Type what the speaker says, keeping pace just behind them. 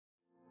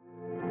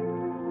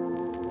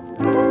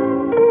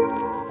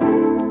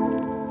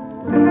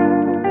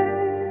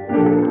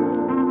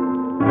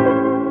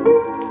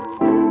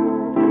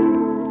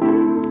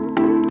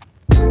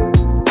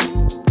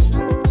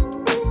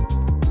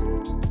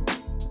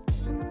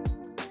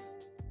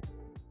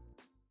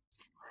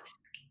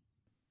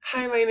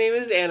Hi, my name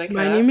is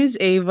My name Annika. is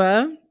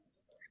Ava.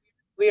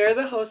 We are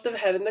the host of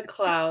Head in the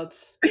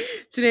Clouds.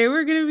 Today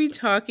we're going to be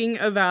talking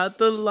about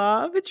the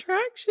law of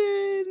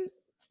attraction.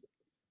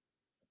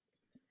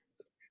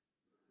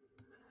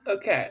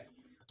 Okay.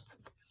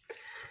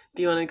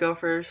 Do you want to go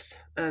first?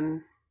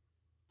 And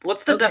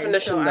what's the Okay, so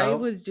definition, I though?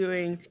 was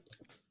doing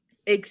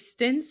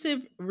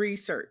extensive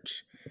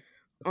research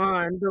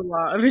on the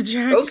law of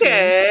attraction.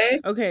 Okay.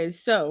 Okay,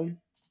 so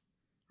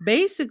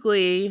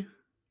basically,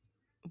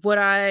 what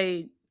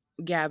I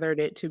gathered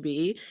it to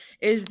be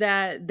is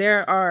that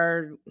there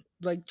are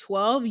like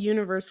 12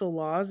 universal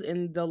laws,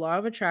 and the law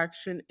of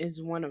attraction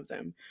is one of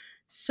them.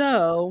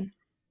 So,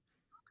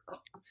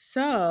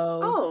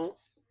 so Oh.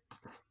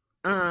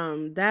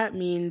 that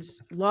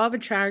means law of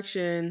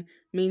attraction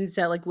means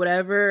that like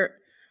whatever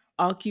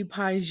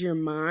occupies your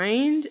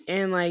mind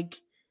and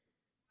like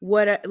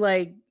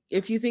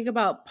if you think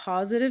about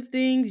positive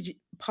things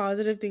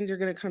are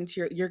going to come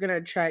to you're going to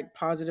attract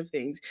positive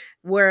things,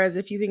 whereas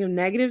if you think of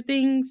negative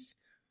things,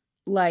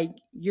 like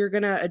you're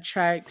going to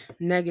attract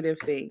negative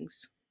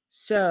things.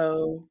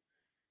 So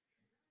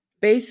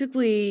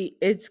basically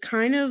it's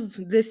kind of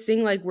this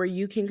thing like where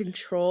you can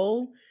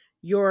control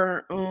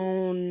your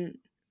own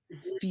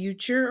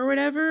future or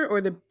whatever,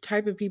 or the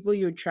type of people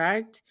you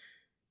attract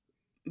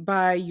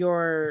by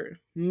your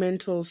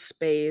mental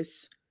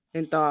space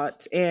and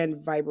thoughts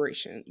and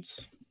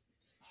vibrations.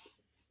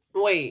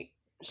 Wait.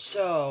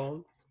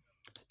 So,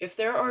 if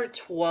there are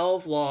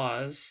 12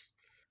 laws,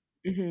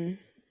 hmm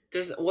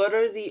what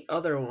are the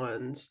other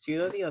ones? Do you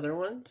know the other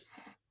ones?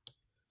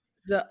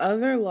 The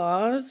other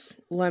laws,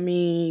 let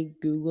me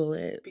Google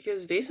it.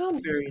 Because they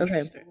sound very Okay.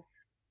 interesting.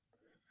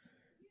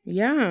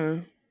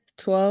 Yeah.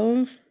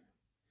 12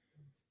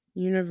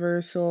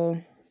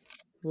 universal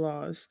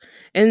laws.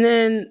 And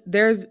then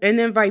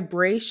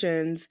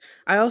vibrations.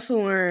 I also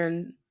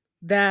learned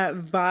that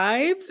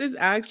vibes is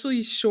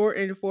actually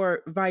shortened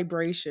for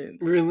vibrations.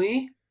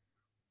 Really?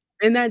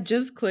 And that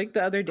just clicked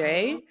the other Oh.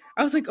 day.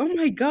 I was like, "Oh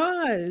my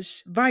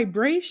gosh,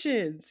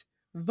 vibrations,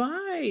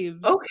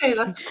 vibes." Okay,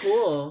 that's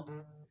cool.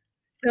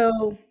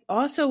 So,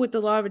 also with the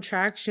law of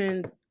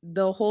attraction,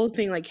 the whole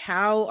thing, like,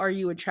 how are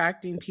you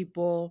attracting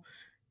people?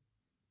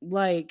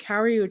 Like, how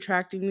are you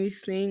attracting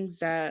these things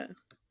that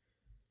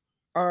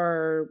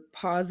are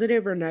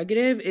positive or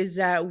negative? Is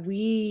that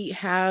we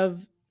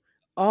have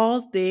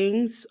all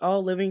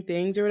living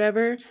things or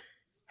whatever,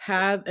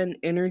 have an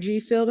energy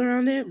field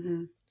around it.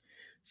 Hmm.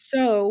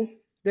 So,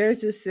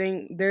 there's this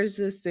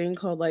thing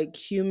called like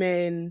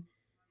human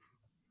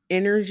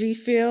energy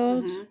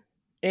field, Hmm.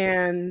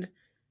 and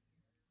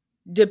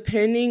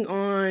depending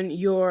on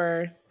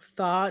your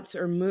thoughts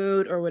or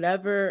mood or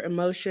whatever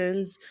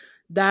emotions,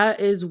 that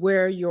is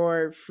where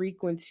your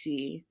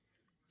frequency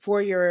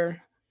for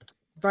your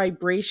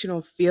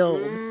vibrational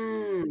field,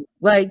 Mm.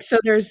 like, so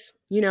there's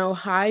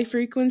high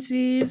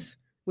frequencies,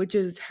 which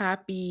is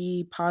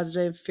happy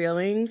positive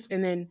feelings,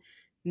 and then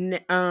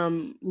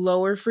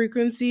lower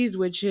frequencies,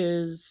 which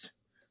is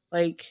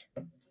like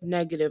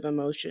negative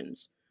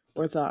emotions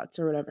or thoughts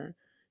or whatever.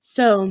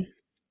 So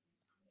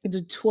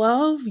the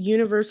 12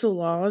 universal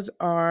laws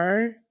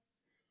are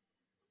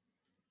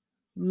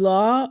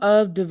law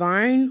of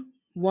divine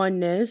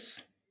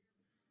oneness,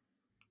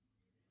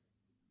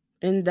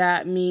 and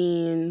that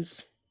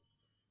means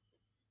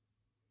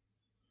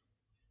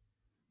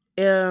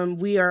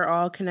we are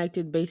all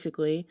connected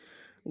basically.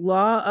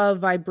 Law of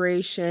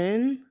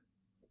vibration,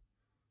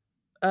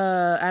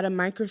 at a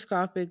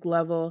microscopic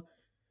level,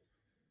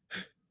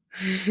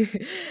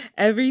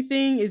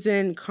 everything is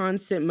in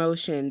constant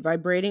motion,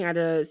 vibrating at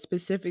a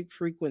specific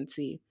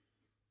frequency.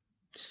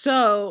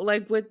 So,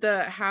 like with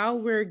the how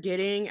we're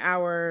getting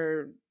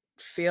our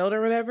field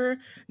or whatever,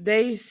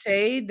 they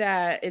say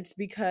that it's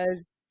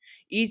because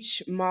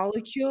each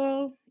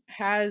molecule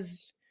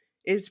has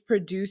is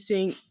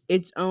producing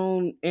its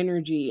own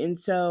energy. And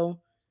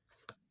so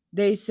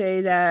they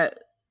say that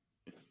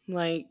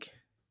like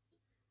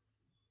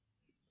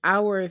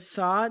our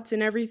thoughts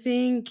and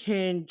everything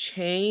can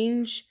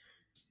change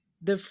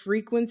the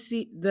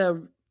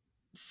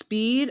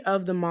speed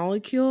of the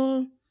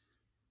molecule,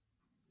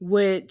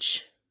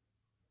 which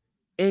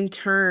in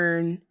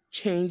turn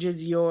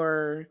changes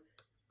your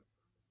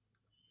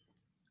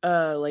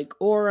like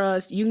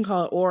aura. You can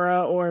call it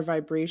aura or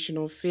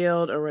vibrational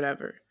field or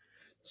whatever.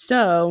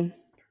 So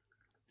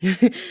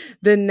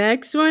the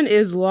next one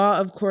is law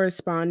of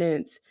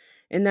correspondence,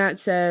 and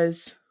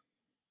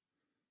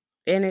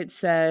it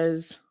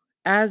says,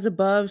 as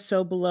above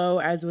so below,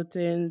 as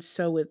within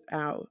so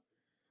without.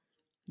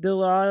 The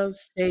law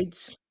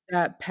states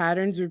that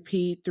patterns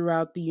repeat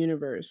throughout the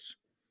universe.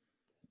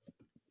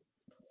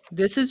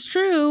 This is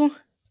true.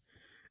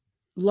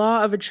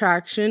 Law of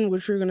attraction,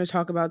 which we're going to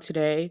talk about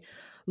today.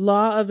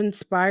 Law of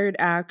inspired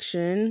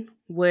action,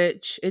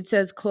 which it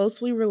says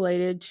closely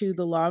related to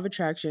the law of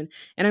attraction.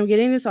 And I'm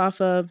getting this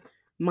off of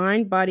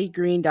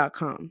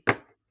mindbodygreen.com,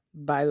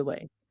 by the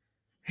way.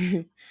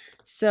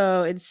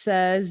 So it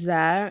says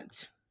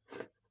that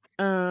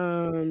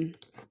um,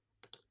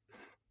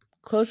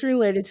 closely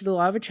related to the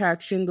law of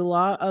attraction, the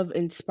law of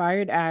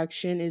inspired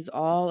action is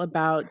all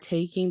about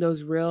taking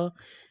those real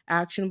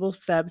actionable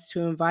steps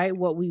to invite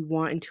what we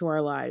want into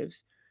our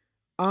lives.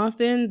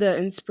 Often the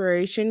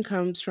inspiration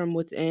comes from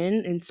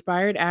within,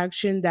 inspired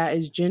action that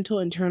is gentle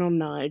internal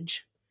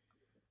nudge.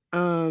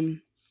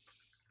 Um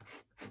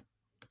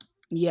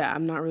yeah,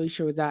 I'm not really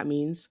sure what that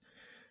means.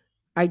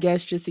 I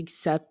guess just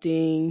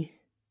accepting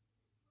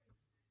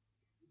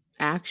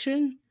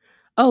action.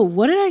 Oh,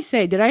 what did I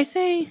say? Did I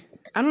say,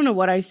 I don't know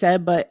what I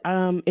said, but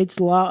it's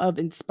law of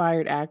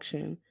inspired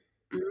action.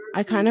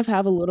 I kind Mm. of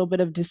have a little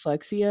bit of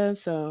dyslexia,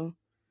 so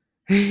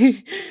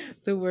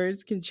the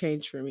words can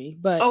change for me.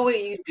 But Oh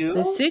wait, you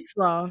the do? sixth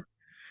law,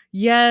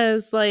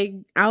 yes, like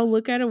I'll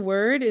look at a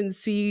word and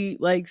see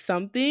like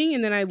something,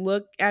 and then I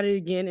look at it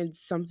again and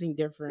it's something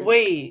different.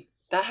 Wait,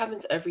 that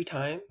happens every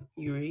time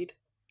you read?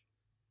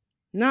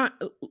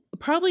 Not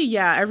probably,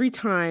 yeah, every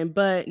time,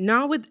 but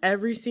not with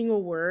every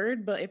single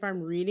word. But if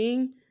I'm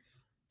reading,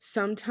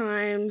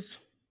 sometimes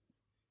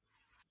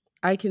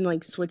I can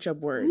like switch up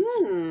words.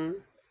 Hmm.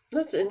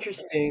 That's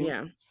interesting.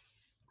 Yeah.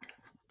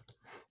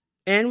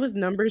 And with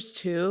numbers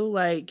too,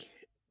 like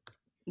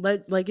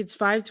it's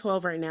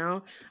 512 right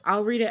now.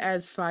 I'll read it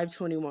as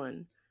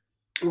 521.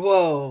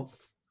 Whoa.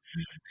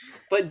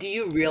 But do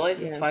you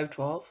realize it's Yeah.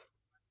 512?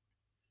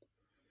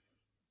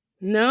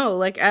 No,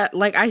 like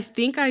I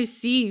think I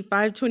see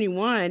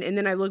 521 and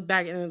then I look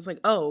back and it's like,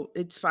 "Oh,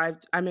 it's 5,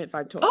 I meant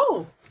 512."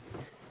 Oh,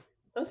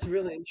 that's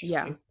really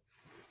Yeah. interesting.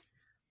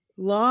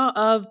 Law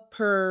of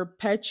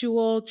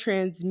perpetual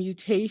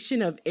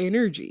transmutation of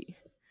energy.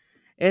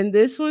 And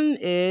this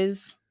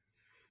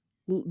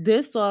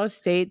law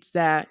states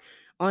that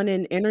on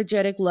an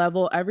energetic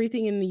level,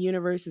 everything in the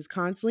universe is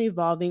constantly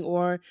evolving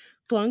or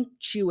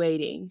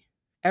fluctuating.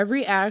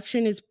 Every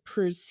action is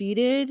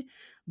preceded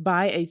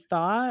by a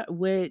thought,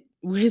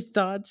 with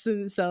thoughts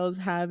themselves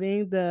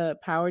having the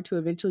power to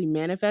eventually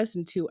manifest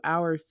into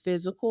our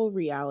physical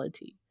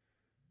reality.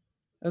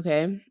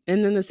 Okay.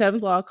 And then the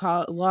seventh law,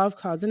 law of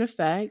cause and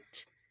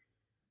effect.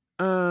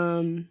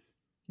 Um,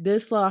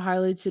 this law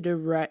highlights the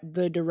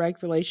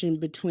direct relation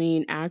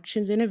between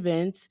actions and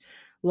events.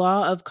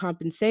 Law of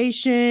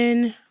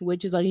compensation,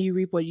 which is like you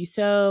reap what you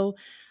sow.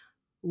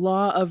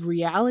 Law of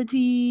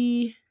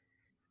reality,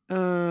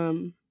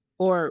 um,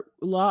 or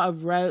law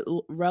of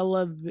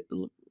relevant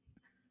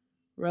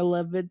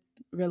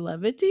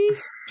relevity.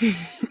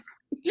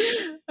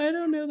 I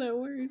don't know that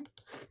word.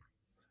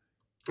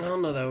 I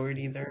don't know that word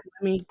either.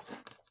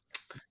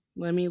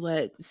 Let me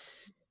let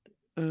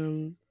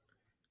um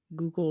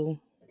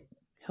Google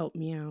help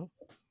me out.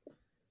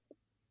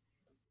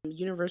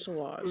 Universal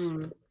laws.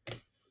 Hmm.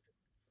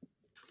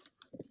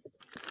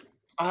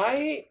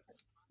 I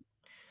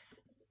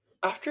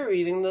After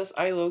reading this,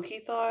 I low key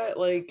thought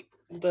like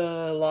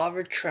the law of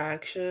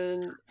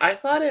attraction. I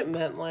thought it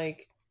meant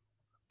like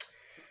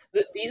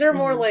these are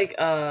more Hmm.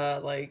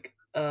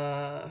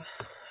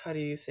 how do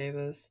you say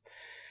this?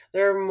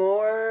 They're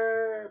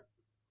more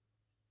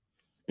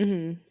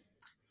Hmm.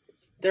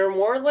 they're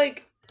more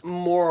like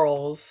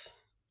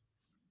morals.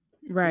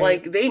 Right.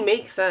 Like they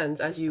make sense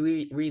as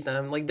you read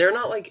them. Like they're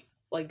not like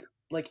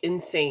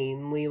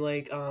insanely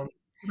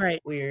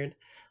Right. weird.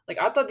 Like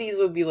I thought these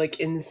would be like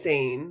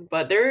insane,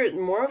 but they're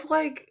more of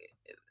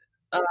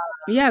uh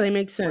Yeah, they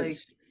make like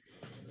sense.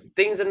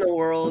 things in the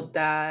world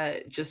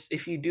that just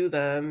if you do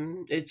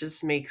them, it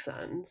just makes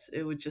sense.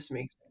 It would just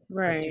make sense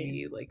for it to Right.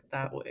 be like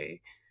that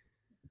way.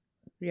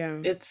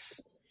 Yeah.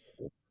 It's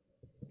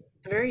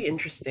very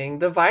interesting.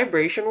 The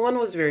vibration one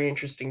was very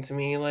interesting to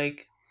me.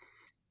 Like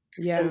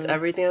since Yeah.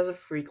 everything has a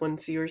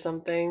frequency or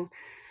something,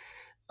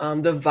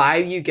 the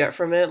vibe you get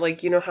from it,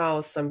 like you know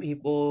how some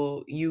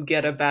people you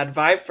get a bad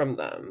vibe from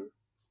them.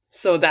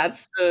 So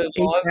that's the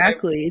law of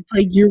Exactly. It's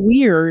like you're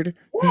weird.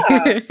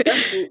 yeah,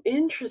 that's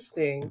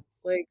interesting.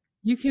 Like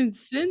You can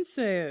sense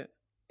it.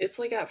 it's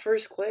like at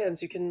first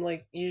glance, you can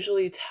like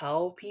usually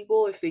tell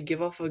people if they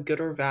give off a good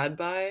or bad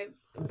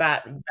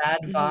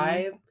Mhm.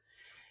 vibe.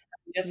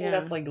 I'm guessing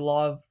that's Yeah. like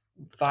law of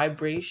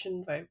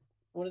vibration.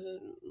 What is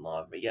it?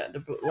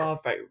 The law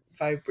of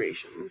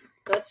vibration.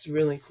 That's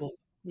really cool.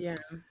 Yeah.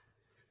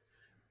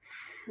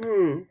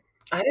 Hmm.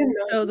 I did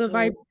not So the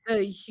vibe know.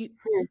 the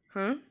Hmm.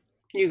 huh?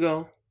 You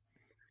go.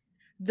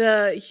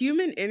 The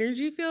human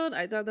energy field,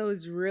 I thought that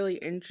was really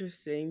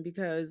interesting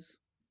because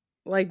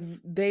like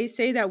they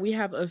say that we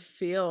have a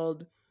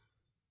field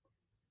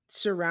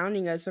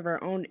surrounding us of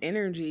our own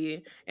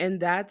energy, and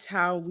that's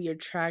how we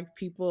attract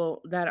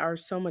people that are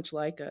so much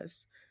like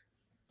us.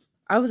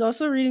 I was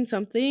also reading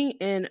something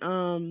in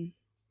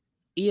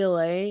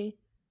ELA,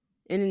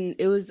 and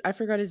it was, I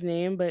forgot his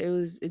name, but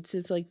it's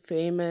this like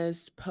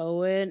famous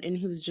poet, and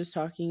he was just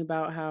talking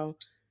about how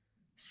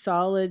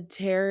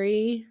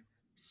solitary,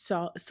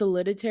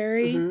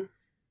 Hmm.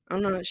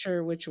 I'm not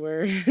sure which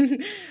word,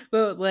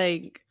 but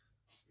like,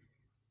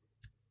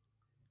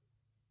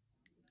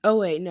 oh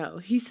wait, no,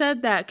 he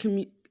said that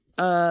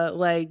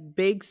like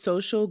big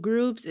social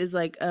groups is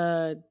like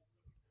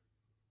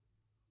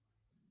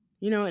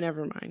you know what,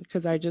 never mind,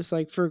 because I just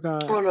like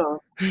forgot. Oh no.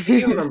 If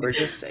you remember,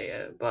 just say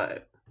it.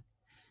 But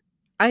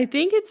I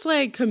think it's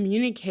like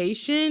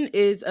communication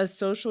is a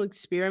social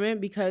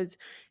experiment because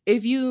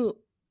if you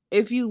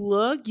if you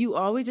look, you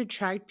always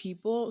attract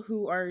people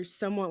who are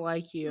somewhat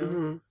like you.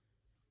 Hmm.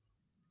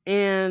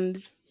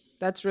 And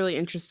that's really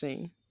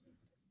interesting.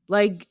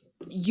 Like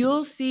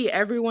you'll see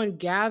everyone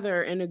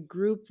gather in a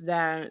group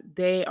that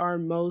they are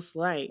most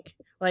like.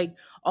 Like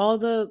all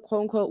the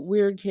quote unquote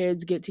weird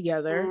kids get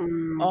together,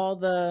 Mm, all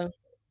the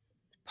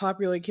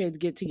popular kids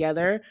get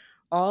together,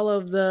 all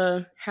of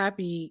the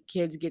happy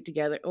kids get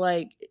together.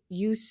 Like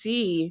you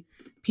see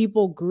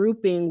people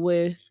grouping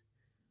with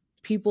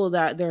people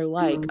that they're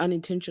like mm,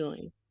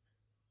 unintentionally.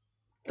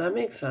 that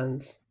makes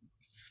sense.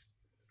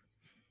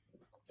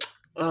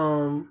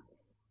 Um,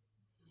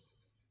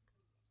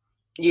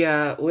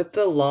 yeah, with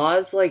the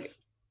laws, like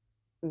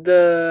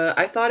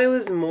I thought it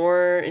was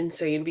more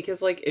insane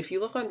because like if you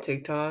look on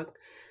TikTok,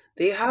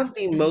 they have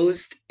the Hmm.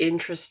 most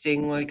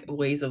interesting like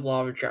ways of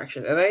law of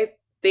attraction. And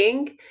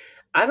think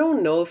I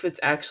don't know if it's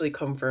actually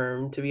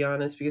confirmed to be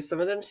honest because some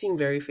of them seem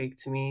very fake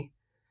to me.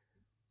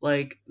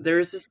 Like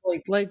there's this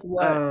like Like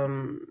what?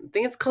 I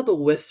think it's called the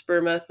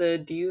whisper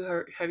method.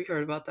 Have you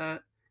heard about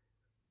that?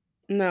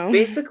 No.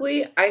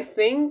 Basically, I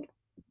think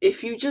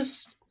if you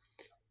just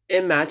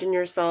imagine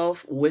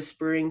yourself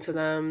whispering to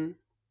them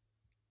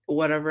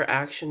whatever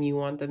action you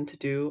want them to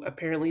do,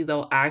 apparently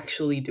they'll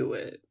actually do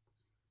it.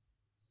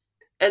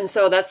 And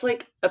so that's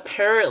like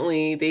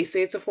apparently they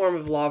say it's a form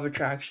of law of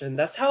attraction.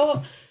 That's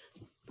how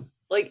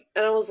like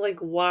and I was like,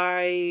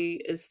 why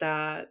is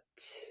that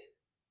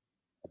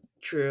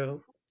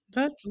true?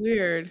 That's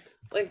weird.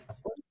 Like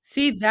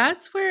See,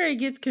 that's where it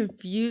gets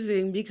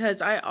confusing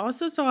because I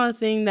also saw a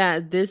thing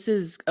that this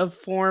is a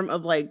form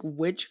of like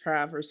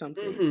witchcraft or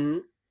something.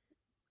 mhm.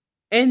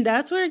 And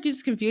that's where it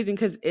gets confusing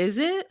because is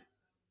it?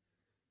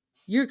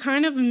 You're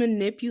kind of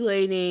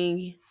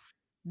manipulating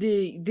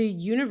the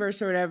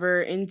universe or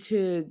whatever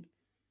into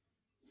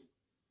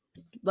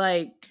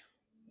like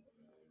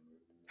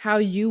how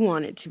you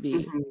want it to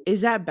be. Mhm.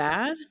 Is that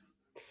bad?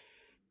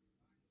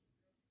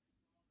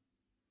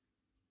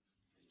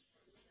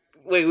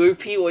 Wait,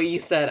 repeat what you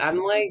said. I'm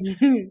like,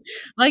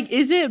 Like,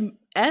 is it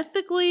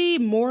ethically,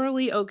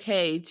 morally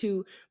okay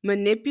to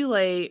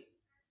manipulate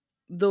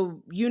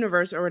the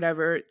universe or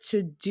whatever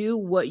to do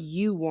what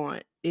you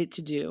want it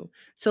to do?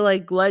 So,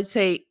 like, let's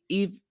say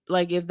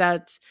if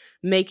that's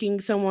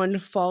making someone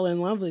fall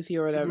in love with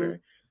you or mhm.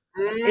 whatever,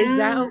 is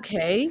that Mm,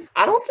 okay?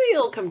 I don't think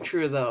it'll come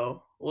true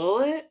though.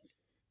 Will it?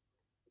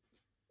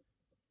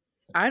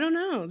 I don't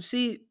know.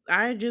 See,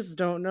 I just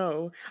don't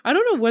know. I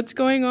don't know what's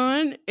going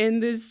on in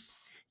this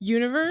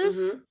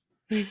universe,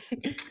 Mhm.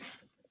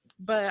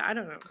 but I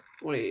don't know.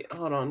 Wait,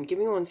 hold on. Give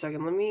me 1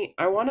 second.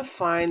 I want to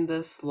find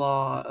this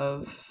law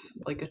of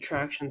like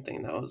attraction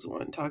thing that I was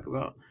wanting to talk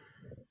about.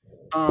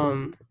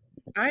 Um,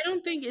 I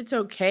don't think it's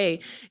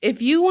okay.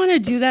 If you want to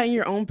do that in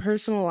your own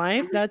personal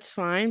life, mhm. that's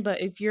fine.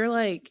 But if you're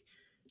like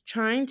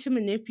trying to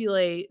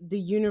manipulate the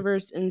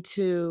universe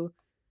into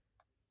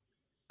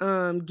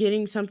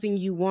getting something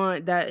you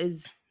want that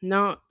is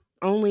not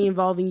only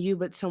involving you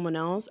but someone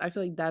else, I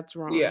feel like that's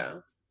wrong.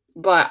 Yeah.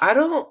 But I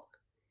don't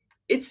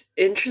it's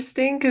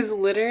interesting cuz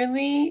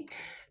literally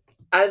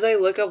as I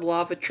look up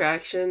law of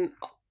attraction,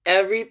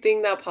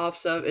 everything that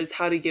pops up is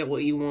how to get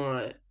what you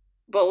want.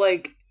 But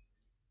like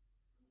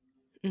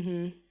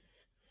Hmm.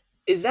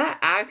 is that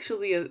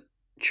actually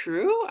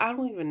true? I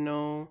don't even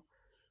know.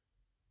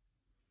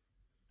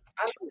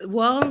 I don't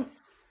Well,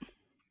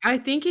 I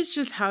think it's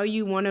just how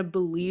you want to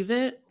believe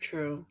it.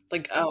 true.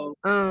 Like oh,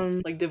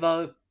 Um, like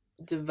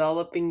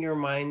developing your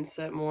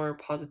mindset more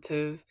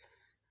positive.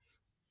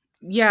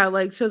 yeah,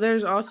 like so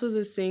there's also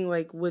this thing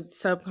like with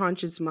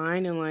subconscious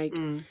mind and like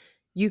Mm,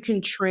 you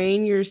can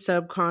train your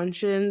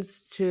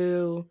subconscious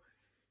to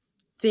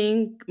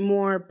think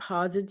more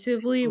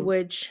positively, mm,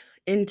 which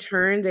in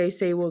turn they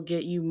say will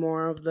get you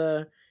more of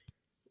the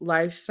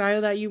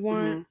lifestyle that you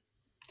want. mhm.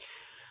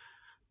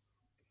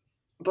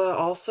 But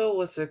also,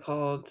 what's it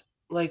called?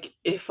 Like,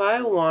 if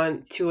I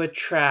want to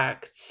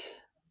attract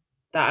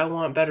that I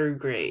want better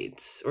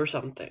grades or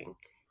something,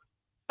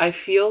 I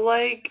feel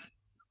like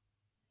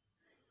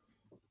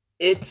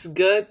it's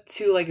good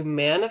to like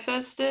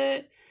manifest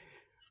it,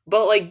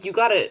 but like you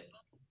gotta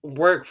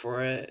work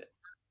for it.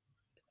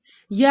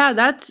 Yeah,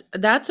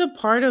 that's a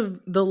part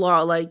of the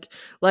law. Like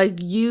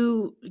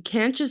you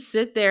can't just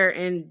sit there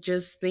and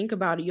just think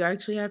about it. You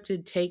actually have to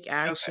take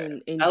Okay.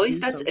 action At and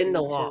least do that's in the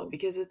something law too.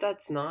 because if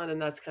that's not, then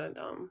that's kind of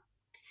dumb.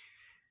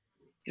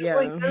 Because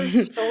like Yeah.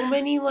 there's so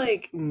many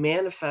like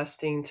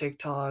manifesting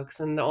TikToks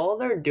and all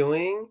they're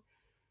doing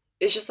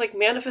is just like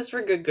manifest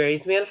for good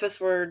grades, manifest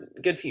for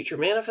good future,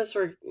 manifest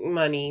for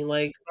money,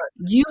 like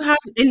You have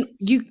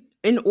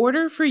in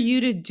order for you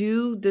to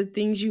do the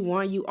things you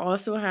want, you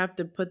also have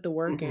to put the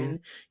work mhm, in.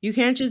 You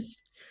can't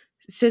just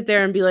sit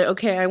there and be like,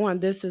 "Okay, I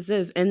want this,"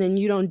 and then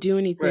you don't do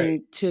right,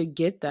 anything to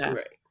get that.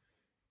 right,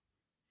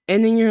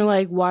 And then you're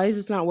like, "Why is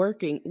this not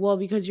working?" Well,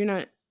 because you're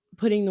not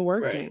putting the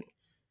work right. in.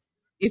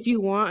 If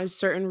you want a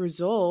certain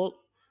result,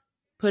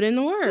 put in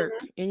the work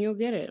Mhm. and you'll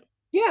get it.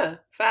 Yeah,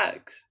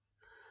 facts.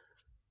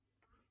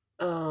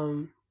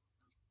 Um,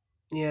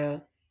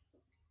 Yeah.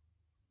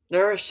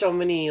 There are so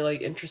many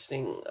like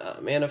interesting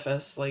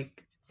manifest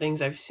like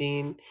things I've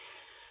seen.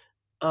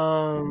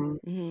 Um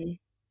Hmm.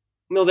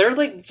 no, they're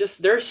like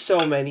just there's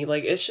so many.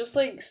 Like it's just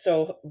like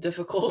so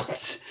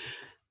difficult.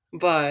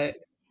 But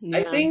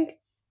I Yeah. think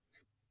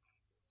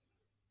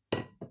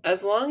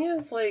as long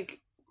as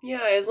like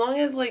yeah, as long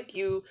as like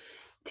you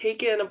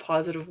take it in a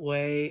positive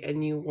way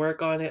and you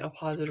work on it a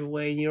positive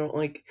way, you don't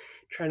like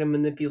try to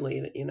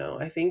manipulate it,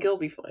 I think it'll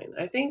be fine.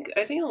 I think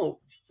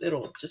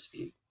it'll just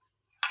be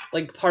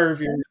like part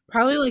of your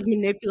Probably like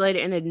manipulate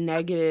it in a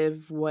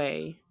negative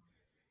way.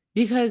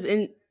 Because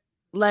in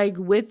like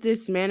with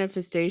this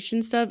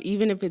manifestation stuff,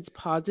 even if it's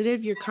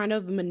positive, you're kind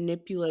of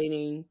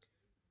manipulating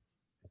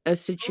a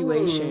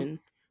mm, situation,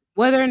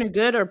 whether in a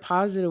good or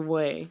positive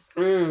way.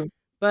 mm,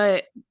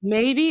 But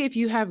maybe if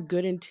you have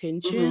good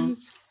mm-hmm.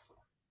 intentions,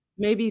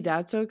 maybe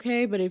that's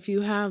okay. But if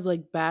you have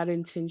like bad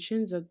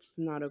intentions, that's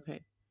not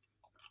okay.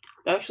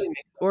 That actually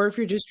makes Or if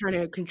you're just trying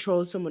to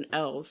control someone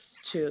else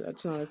too,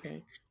 that's not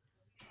okay.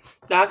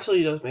 that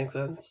actually does make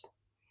sense.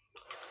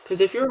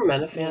 Because if you're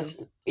Yeah.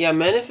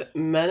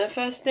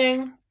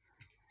 manifesting,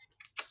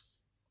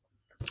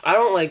 I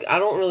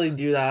don't really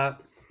do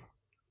that.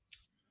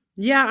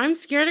 Yeah, I'm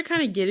scared to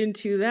kind of get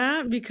into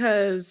that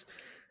because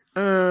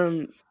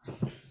um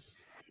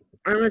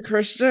I'm a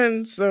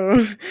Christian, so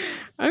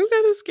I'm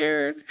kind of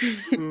scared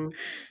Mhm.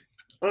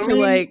 I to mean,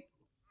 like.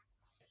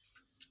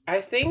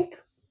 I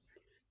think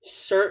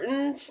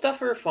certain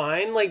stuff are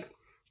fine. Like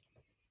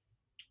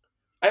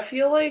I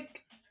feel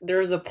like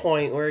there's a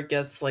point where it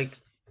gets like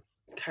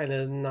kind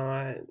of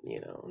not,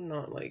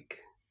 not like.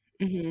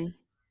 Mhm.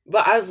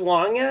 But as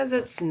long as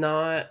it's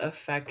not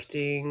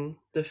affecting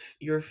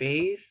your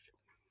faith,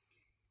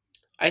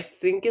 I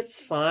think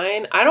it's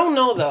fine. I don't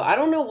know though. I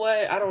don't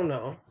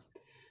know.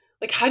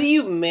 Like how do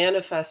you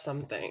manifest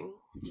something?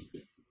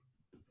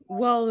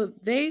 Well,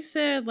 they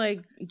said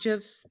like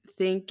just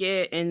think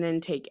it and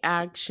then take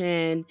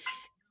action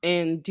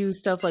and do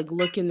stuff like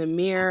look in the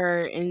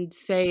mirror and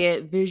say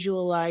it,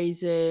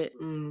 visualize it,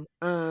 Mm,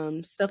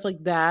 stuff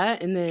like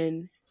that, and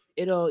then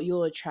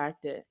you'll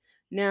attract it.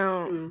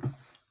 Now, mm,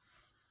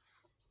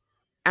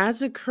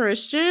 as a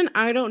Christian,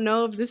 I don't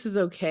know if this is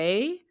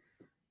okay.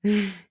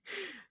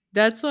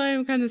 That's why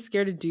I'm kind of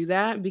scared to do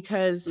that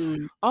because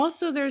mm,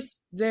 also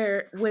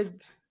there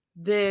with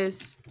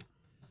this.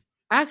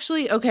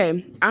 Actually,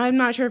 okay, I'm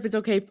not sure if it's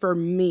okay for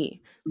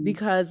me mm,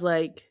 because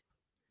like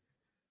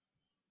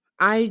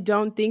I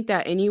don't think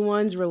that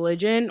anyone's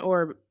religion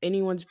or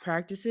anyone's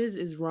practices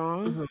is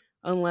wrong mhm,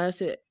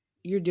 unless it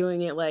you're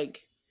doing it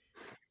like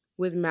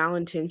with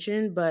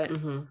malintention, but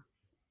mhm,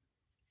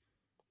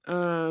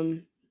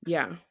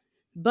 yeah.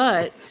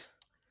 But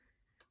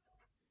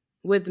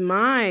with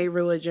my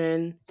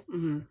religion,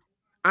 mhm,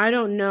 I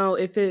don't know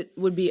if it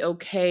would be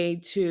okay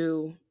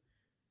to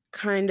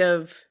kind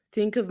of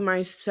think of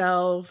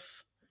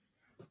myself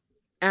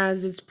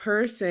as this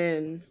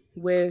person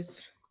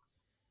with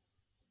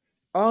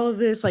all of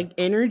this like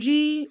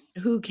energy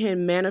who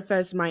can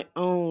manifest my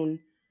own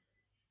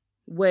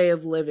way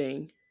of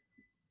living,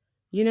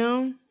 you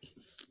know?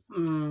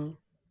 mm,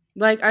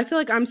 Like I feel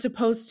like I'm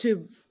supposed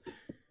to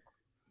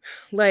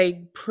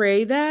like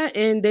pray that,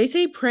 and they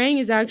say praying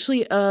is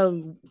actually a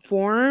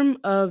form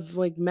of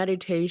like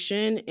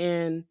meditation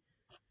and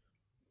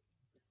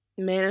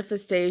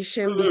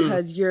manifestation mhm,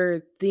 because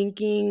you're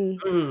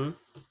thinking mhm,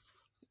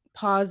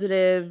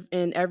 positive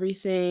and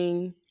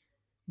everything.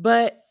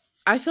 But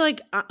I feel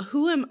like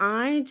who am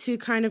I to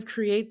kind of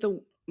create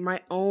the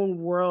my own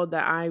world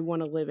that I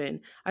want to live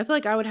in? I feel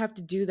like I would have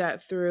to do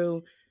that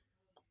through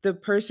the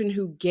person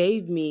who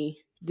gave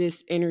me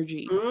this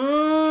energy,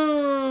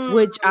 mm,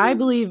 which I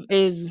believe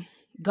is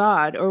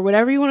God or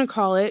whatever you want to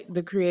call it,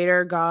 the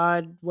creator,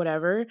 God,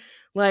 whatever.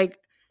 Like,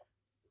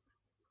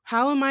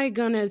 how am I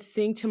going to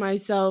think to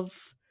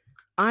myself,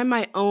 I'm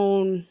my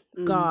own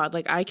mm. God?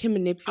 Like, I can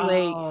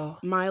manipulate Oh,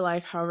 my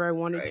life however I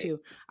wanted right. to.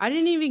 I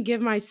didn't even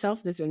give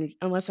myself this energy,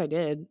 unless I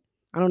did.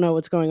 I don't know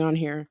what's going on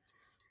here.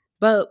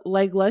 But,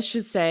 like, let's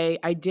just say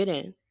I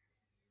didn't.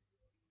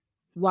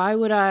 Why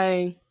would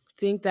I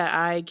think that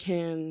I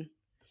can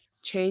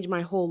change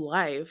my whole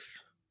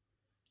life?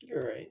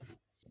 You're right.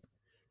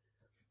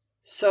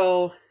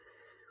 So,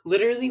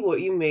 literally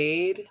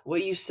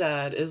what you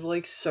said is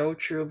like so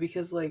true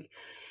because like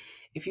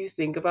if you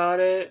think about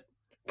it,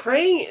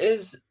 praying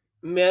is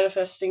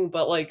manifesting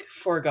but like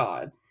for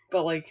God,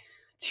 but like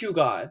to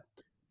God.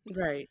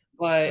 Right.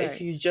 But if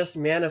Right. you just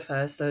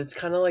manifest, that it's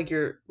kind of like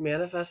you're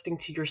manifesting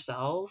to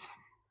yourself.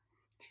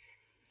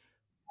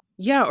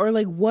 Yeah, or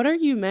like what are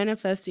you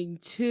manifesting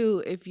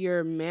to if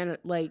you're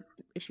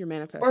if you're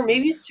Or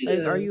manifesting?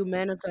 Like are you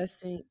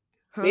manifesting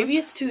huh? maybe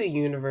it's to the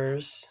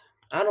universe.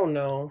 I don't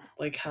know,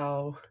 like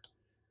how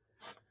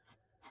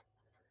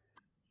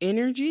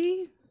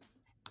Energy?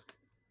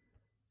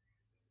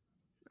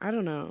 I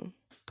don't know.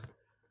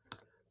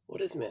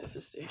 what is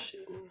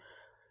manifestation?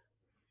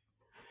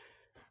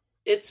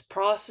 It's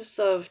process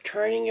of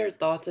turning your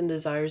thoughts and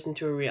desires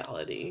into a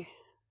reality.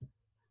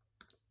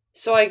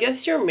 So I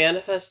guess you're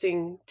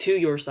manifesting to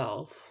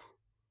yourself.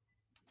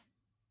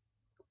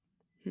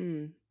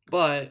 Hmm.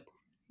 But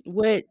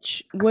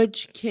Which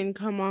can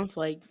come off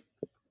like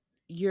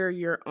you're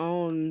your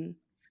own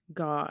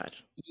god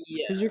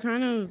yeah. because you're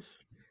kind of,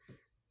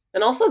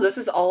 And also this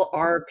is all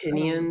our I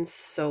don't know. opinions,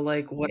 so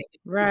like what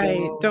if you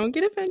Right. don't Don't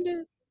get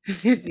offended.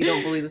 if you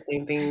don't believe the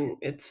same thing,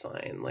 it's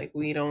fine. Like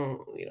we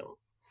don't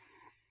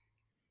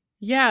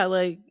Yeah,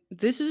 like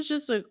this is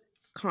just a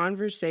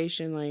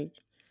conversation. Like,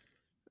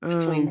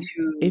 between um,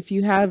 two. if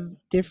you have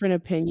different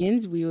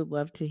opinions, we would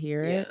love to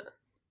hear Yeah. it.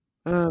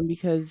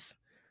 Because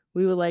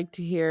we would like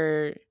to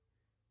hear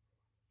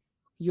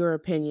your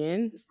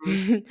opinion.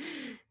 Mhm.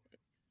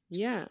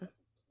 Yeah.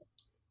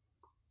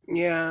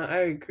 Yeah, I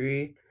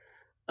agree.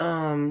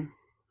 Um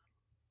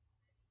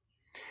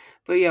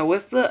but yeah,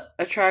 with the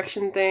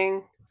attraction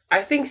thing,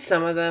 I think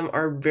some of them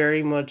are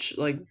very much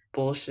like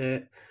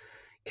bullshit.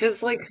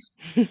 Cause like,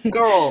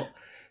 girl,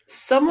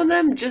 some of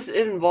them just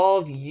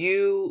involve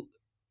you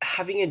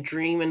having a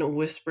dream and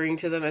whispering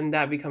to them and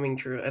that becoming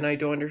true. And I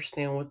don't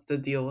understand what's the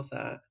deal with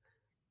that.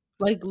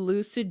 Like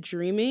lucid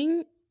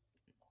dreaming.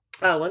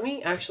 Let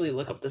me actually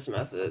look up this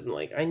method.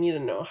 Like, I need to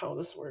know how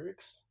this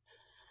works.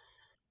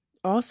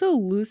 Also,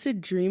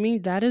 lucid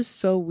dreaming, that is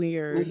so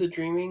weird. Lucid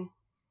dreaming.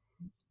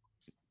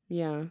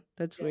 Yeah,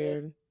 that's Okay.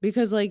 weird.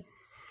 Because like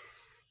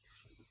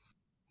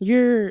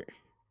you're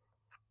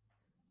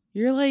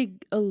you're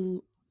like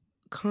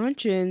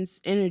conscience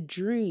in a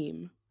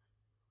dream,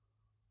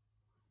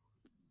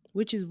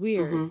 which is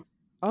weird. Mm-hmm.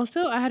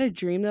 Also, I had a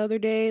dream the other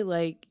day,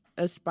 like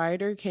a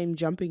spider came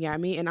jumping at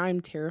me, and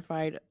I'm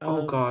terrified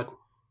Oh of God.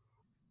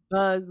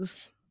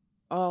 bugs,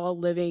 all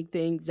living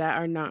things that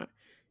are not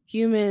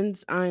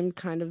humans. I'm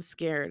kind of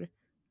scared.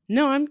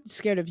 No, I'm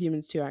scared of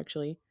humans too,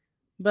 actually.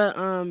 But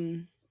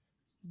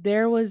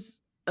there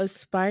was a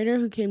spider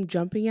who came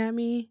jumping at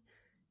me,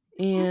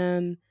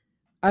 and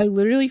I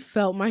literally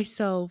felt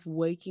myself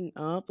waking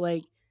up,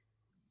 like,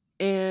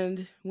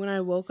 and when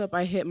I woke up,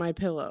 I hit my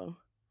pillow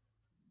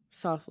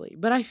softly.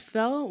 But I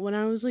felt when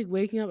I was like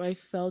waking up, I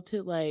felt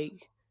it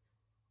like,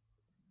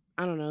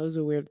 I don't know, it was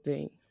a weird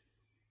thing.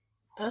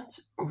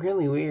 That's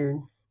really weird.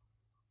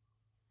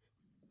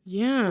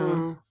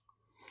 Yeah. Hmm.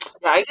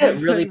 Yeah, I get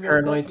I really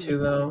woke up paranoid and too,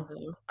 hit my though.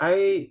 pillow.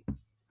 I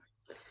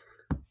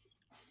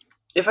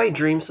If I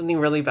dream something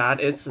really bad,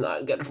 it's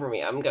not good for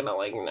me. I'm gonna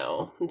like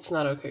no, it's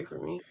not okay for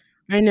me.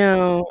 I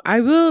know. I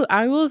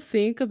will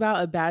think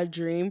about a bad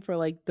dream for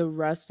like the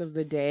rest of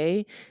the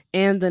day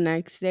and the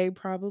next day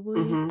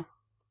probably. Mm-hmm.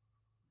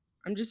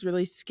 I'm just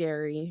really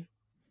scary.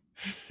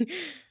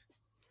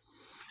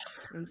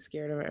 I'm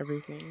scared of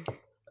everything.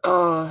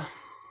 Uh,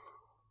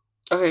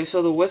 okay,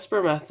 so the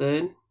whisper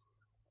method.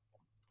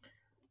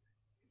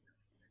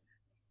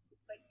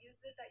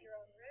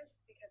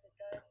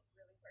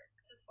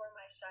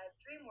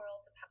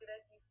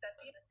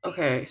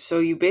 Okay, so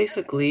you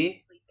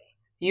basically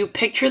you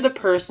picture the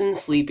person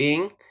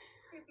sleeping.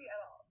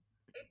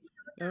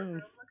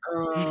 Oh.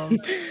 Um,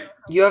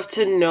 you have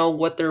to know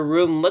what their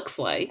room looks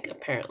like.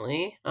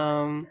 Apparently,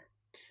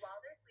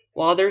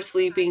 while they're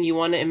sleeping, you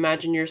want to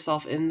imagine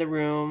yourself in the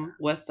room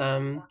with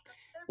them.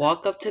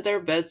 Walk up to their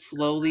bed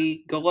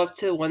slowly. Go up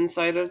to one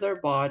side of their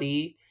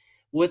body.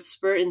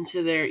 Whisper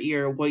into their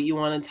ear what you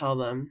want to tell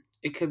them.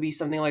 It could be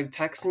something like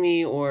text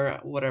me or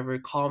whatever,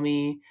 call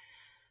me,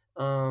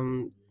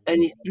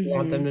 anything you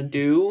want them Mhm. to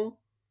do.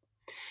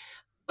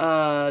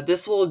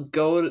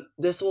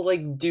 This will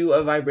like do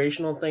a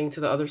vibrational thing to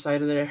the other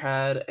side of their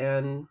head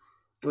and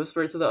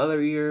whisper it to the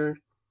other ear,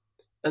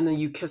 and then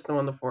you kiss them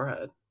on the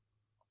forehead.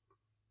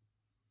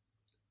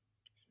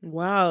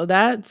 Wow,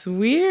 that's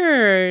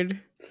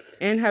weird.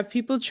 And have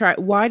people try,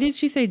 why did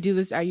she say do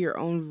this at your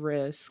own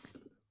risk?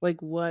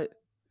 Like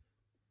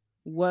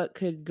what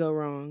could go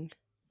wrong?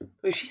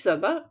 Wait, she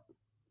said that?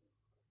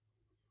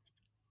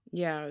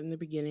 Yeah, in the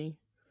beginning.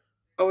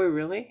 Oh wait,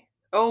 really?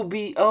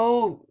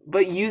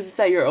 But use this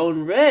at your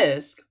own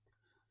risk.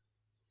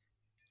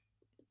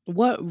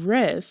 What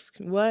risk?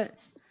 What?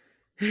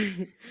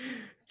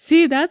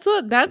 See, that's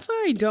why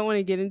I don't want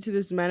to get into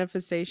this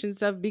manifestation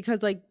stuff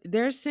because like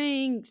they're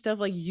saying stuff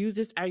like use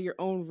this at your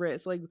own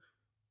risk. Like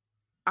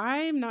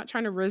I'm not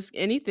trying to risk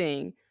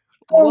anything.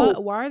 Oh,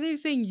 What, why are they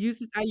saying use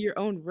this at your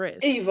own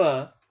risk?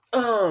 Ava.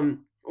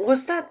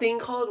 What's that thing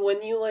called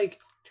when you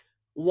like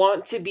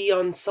want to be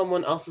on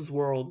someone else's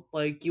world?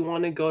 Like you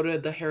want to go to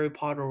the Harry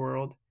Potter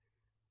world.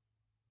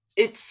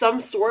 It's some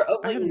sort of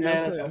I like have no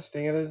clue.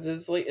 manifesting, and it's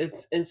just like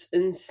it's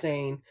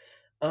insane.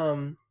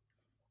 Um,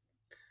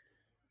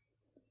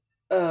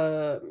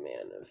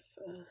 manifest.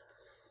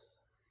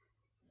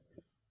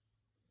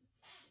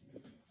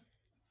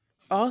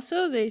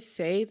 Also, they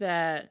say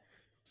that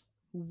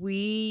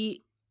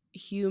we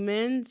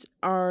humans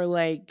are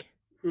like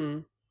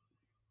Hmm.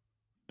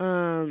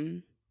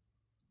 um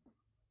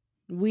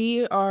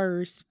we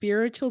are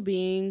spiritual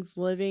beings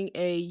living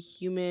a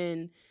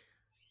human,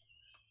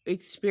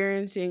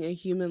 experiencing a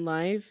human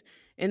life,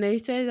 and they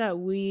say that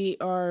we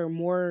are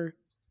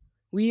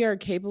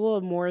capable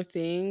of more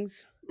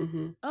things.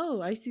 Mm-hmm.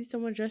 Oh, I see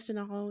someone dressed in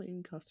a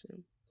Halloween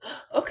costume.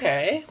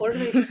 Okay. What are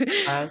they dressed up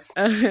as?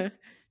 uh,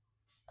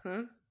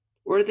 huh?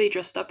 What are they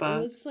dressed up It as?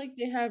 looks like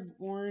they have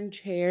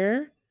orange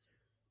hair.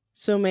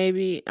 So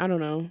maybe I don't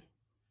know.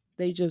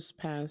 They just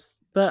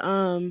passed. But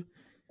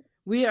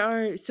we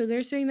are so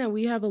they're saying that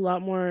we have a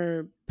lot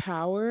more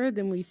power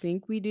than we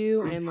think we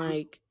do and Mhm.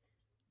 like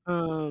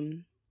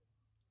um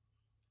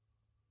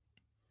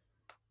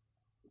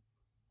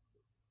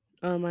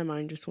oh my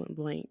mind just went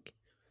blank.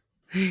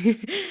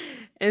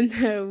 And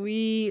that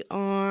we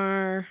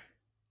are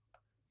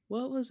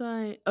what was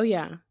I oh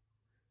yeah.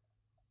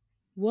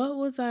 What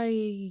was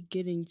I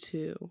getting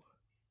to?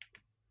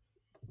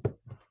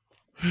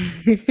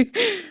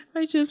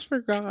 I just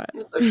forgot.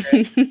 That's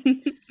okay.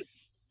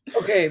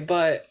 Okay,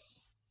 but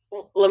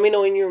let me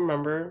know when you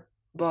remember.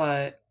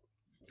 But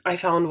I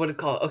found what it's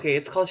called. Okay,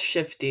 it's called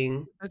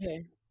shifting.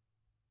 Okay.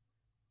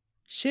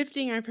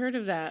 Shifting, I've heard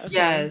of that.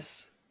 Okay.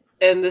 Yes.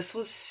 And this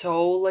was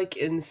so like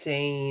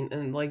insane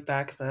and like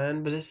back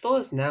then, but it still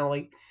is now.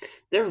 Like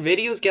their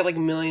videos get like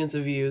millions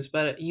of views,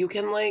 but you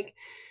can like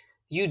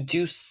you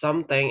do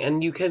something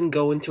and you can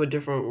go into a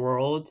different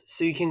world.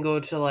 So you can go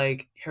to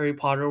like Harry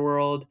Potter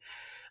world.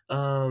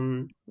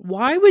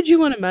 Why would you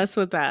want to mess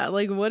with that?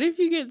 Like, what if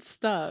you get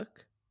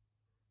stuck?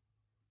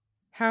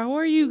 How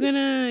are you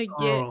gonna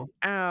get Girl,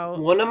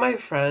 out? one of my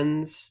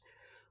friends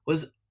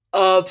was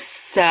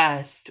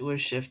obsessed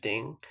with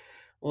shifting.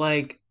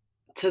 Like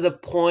to the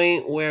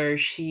point where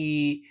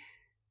she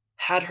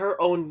had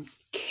her own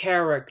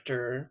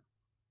character.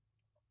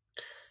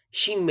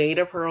 She made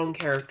up her own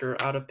character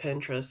out of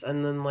Pinterest,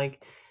 and then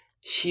like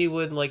she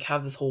would like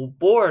have this whole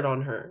board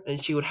on her,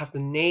 and she would have the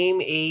name,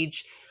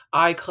 age,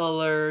 eye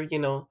color,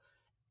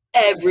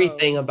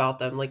 everything Whoa. about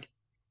them, like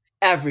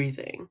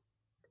everything.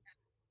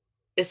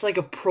 It's like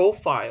a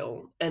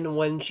profile, and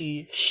when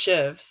she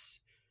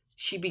shifts,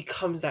 she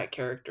becomes that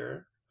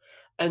character.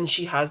 And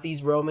she has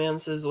these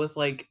romances with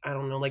like, I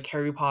don't know, like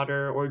Harry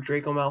Potter or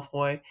Draco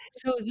Malfoy.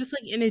 So is this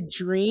like in a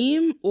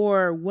dream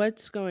or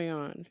what's going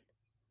on?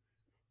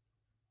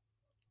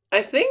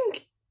 I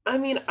think, I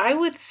mean, I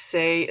would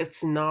say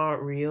it's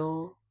not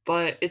real,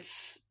 but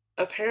it's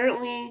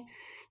apparently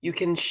you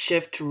can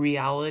shift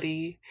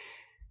reality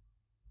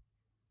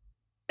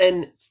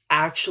and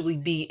actually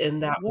be in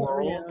that What world.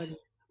 reality?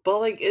 But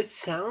like it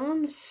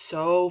sounds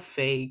so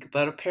fake,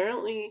 but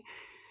apparently,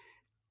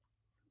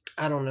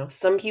 I don't know.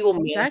 Some people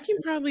Well, that can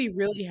manifest. probably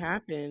really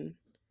happen.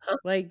 Huh?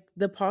 Like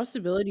the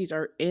possibilities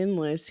are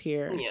endless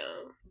here.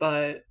 Yeah,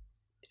 but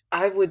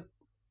I would.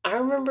 I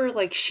remember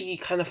like she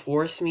kind of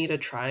forced me to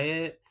try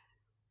it.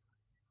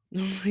 Oh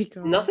my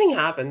Nothing gosh.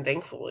 happened,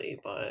 thankfully,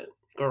 but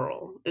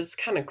girl, it's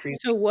kind of creepy.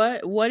 So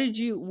what did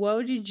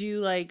you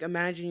like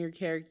imagine your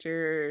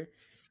character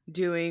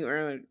doing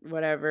or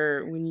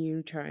whatever when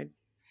you tried?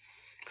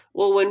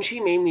 Well, when she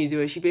made me do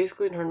it, she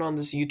basically turned on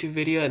this YouTube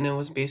video and it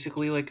was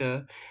basically like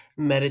a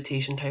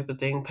meditation type of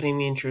thing, putting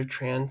me into a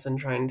trance and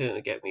trying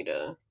to get me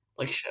to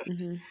like shift.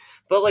 Mhm.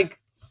 But like,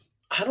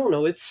 I don't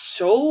know, it's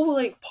so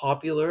like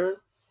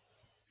popular.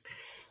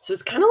 So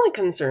it's kind of like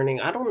concerning.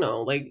 I don't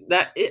know. Like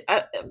that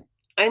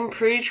I'm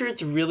pretty sure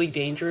it's really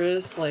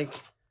dangerous. Like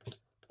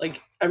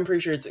I'm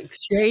pretty sure it's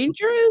extreme.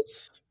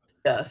 Dangerous?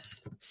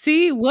 Yes.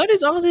 See, what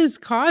is all this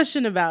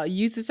caution about?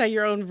 Use this at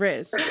your own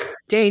risk.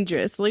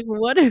 Dangerous. Like,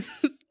 what is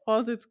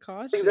all this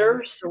Like there caution?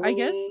 are so I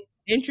guess many.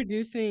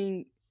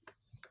 introducing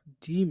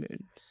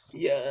demons.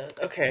 Yeah.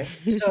 Okay.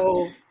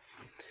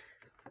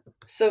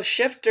 So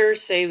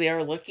shifters say they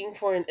are looking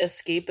for an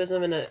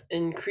escapism in an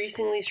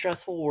increasingly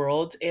stressful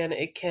world, and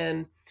it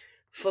can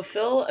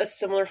fulfill a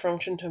similar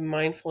function to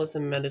mindfulness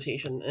and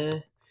meditation.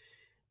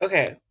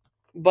 Okay,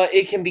 but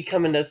it can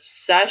become an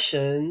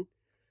obsession.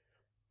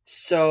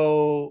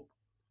 So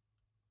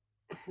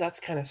that's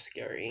kind of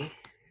scary.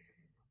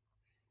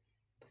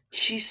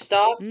 She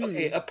stopped.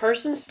 Okay, Mm. a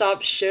person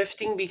stopped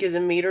shifting because it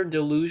made her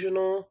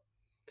delusional,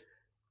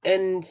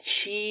 and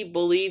she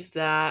believed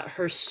that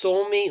her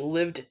soulmate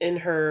lived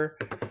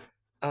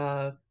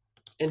uh,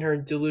 in her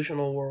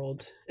delusional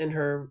world, in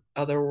her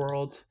other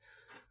world.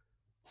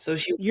 So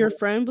she Your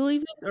friend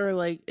believe this, or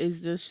like,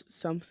 is this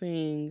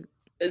something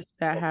it's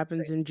that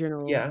happens in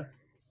general? yeah,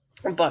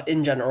 but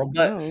in general,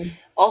 but Oh,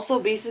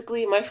 also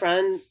basically my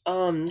friend,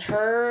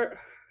 her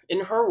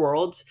in her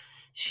world,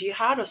 she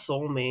had a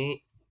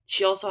soulmate.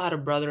 She also had a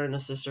brother and a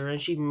sister,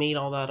 and she made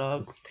all that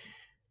up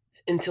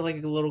into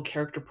like a little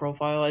character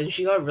profile, and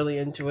she got really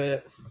into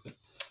it.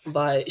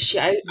 But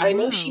I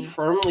know she wow.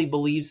 firmly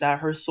believes that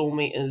her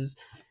soulmate is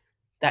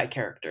that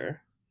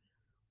character,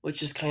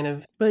 which is kind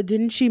of But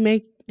didn't she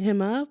make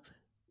him up?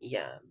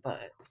 yeah,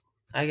 but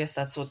I guess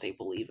that's what they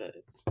believe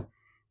it.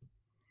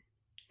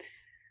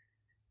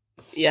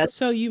 Yeah,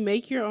 So you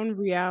make your own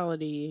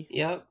reality,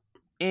 yep.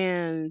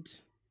 and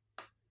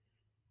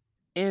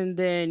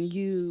then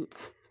you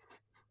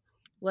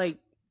like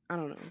I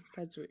don't know.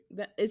 That's weird.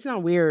 That it's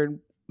not weird,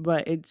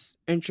 but it's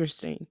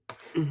interesting.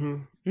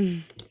 Hmm.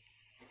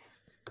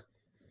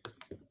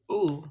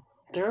 Ooh,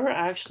 there are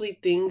actually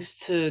things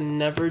to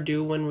never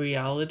do when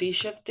reality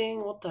shifting.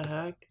 What the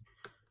heck?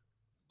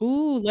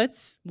 Ooh,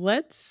 let's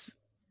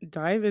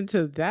dive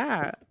into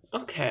that.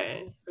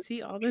 Okay, this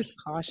See is all this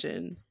interesting.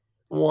 caution.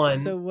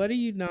 One, So what do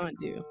you not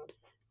do?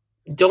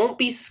 Don't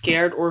be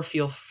scared or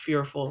feel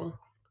fearful.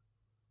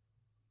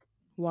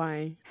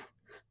 Why?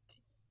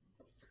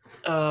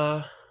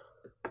 Uh,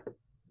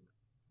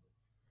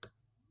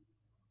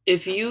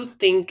 if you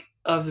think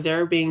of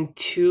there being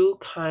two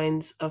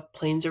kinds of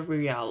planes of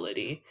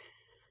reality,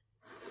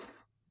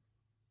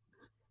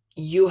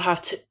 you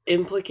have to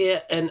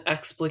implicate and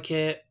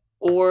explicate,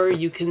 or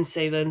you can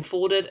say the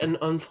enfolded and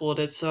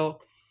unfolded.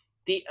 So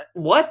the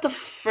what the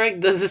frick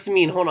does this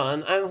mean? Hold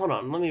on,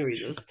 let me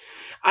read this.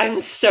 I'm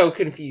so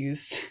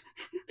confused.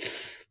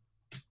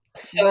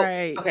 So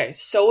Right. okay,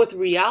 so with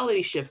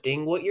reality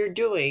shifting, what you're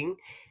doing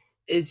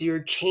is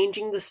you're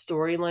changing the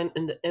storyline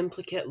in the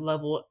implicate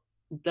level,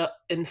 the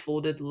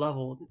enfolded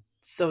level.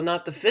 So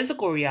not the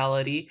physical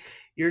reality,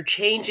 you're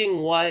changing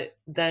what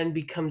then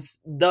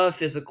becomes the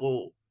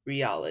physical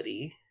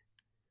reality.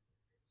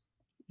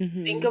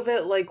 Think Mhm. of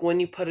it like when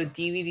you put a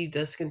DVD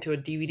disc into a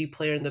DVD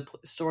player and the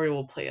story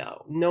will play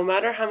out. No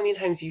matter how many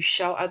times you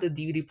shout at the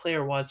DVD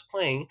player while it's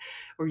playing,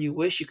 or you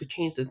wish you could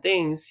change the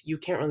things, you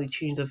can't really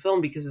change the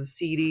film because the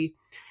CD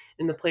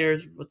in the player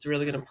is what's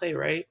really going to play,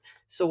 right?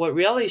 So, what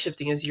reality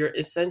shifting is, you're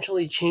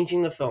essentially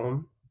changing the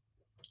film.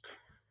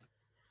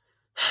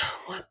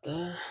 What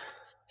the?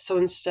 So,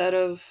 instead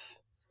of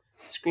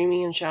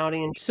screaming and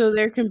shouting and So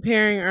they're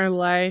comparing our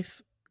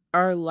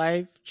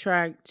life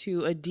track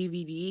to a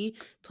DVD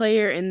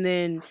player, and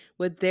then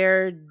what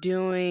they're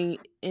doing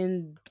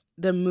in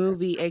the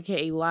movie,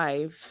 aka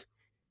life,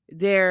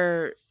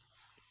 they're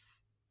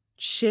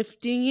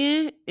shifting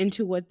it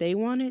into what they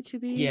want it to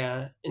be.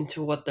 yeah,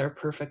 into what their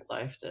perfect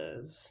life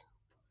does.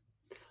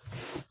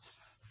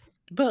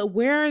 But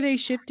where are they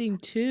shifting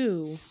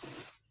to?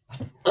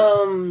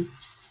 Um,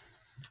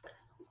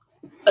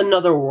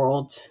 another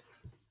world.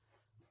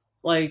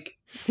 Like,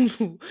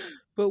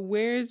 But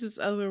where is this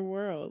other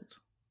world?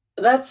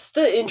 that's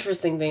the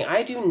interesting thing.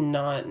 I do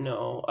not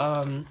know.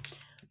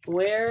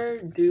 Where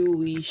do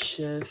we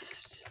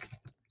shift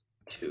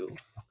to?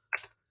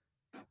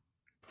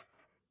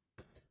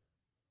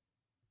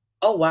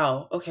 Oh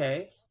wow,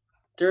 okay.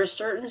 There are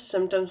certain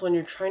symptoms when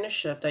you're trying to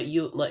shift that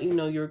you let you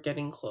know you're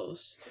getting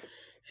close.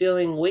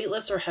 Feeling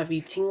weightless or heavy,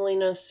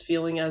 tingliness,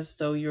 feeling as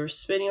though you're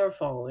spinning or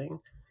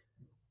falling.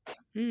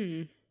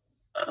 Hmm.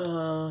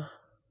 Uh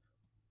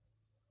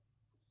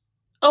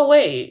oh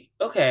wait.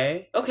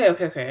 Okay.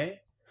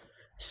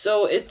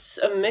 So it's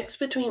a mix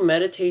between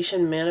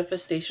meditation,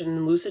 manifestation,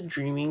 and lucid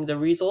dreaming. The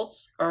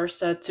results are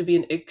said to be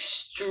an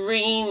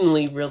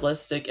extremely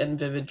realistic and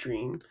vivid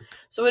dream.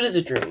 So it is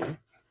a dream.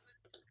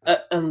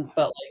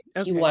 But like people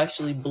Okay.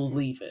 actually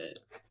believe it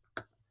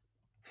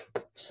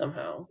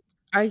somehow.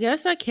 I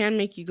guess I can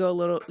make you go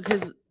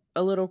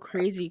a little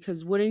crazy,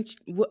 because wouldn't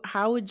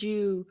how would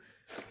you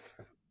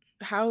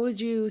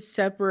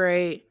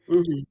separate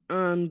Hmm.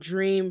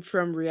 dream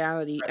from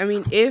reality? I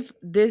mean, if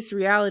this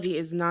reality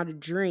is not a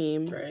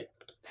dream, Right.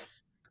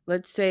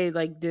 let's say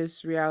like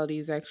this reality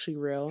is actually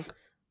real.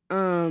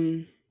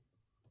 Um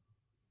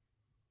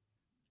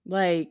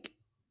like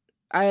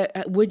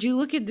would you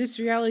look at this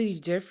reality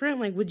different?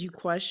 Like, would you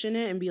question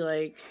it and be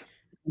like,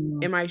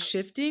 am I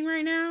shifting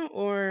right now,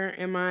 or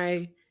am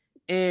I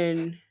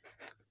in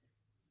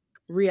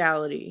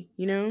reality,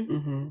 you know?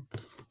 Mm-hmm.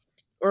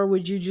 Or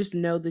would you just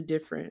know the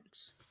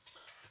difference?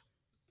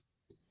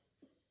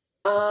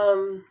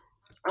 Um,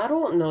 I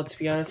don't know, to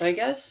be honest. I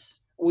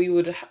guess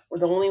the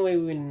only way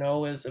we would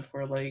know is if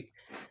we're like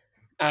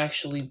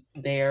actually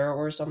there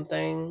or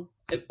something.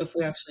 If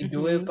we actually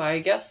do it, Mhm. but I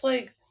guess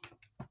like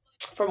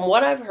from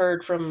what I've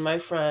heard from my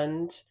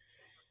friend,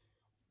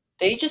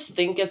 they just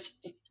think it's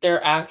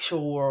their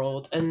actual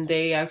world and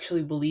they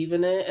actually believe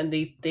in it and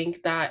they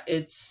think that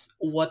it's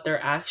what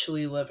they're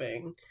actually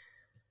living.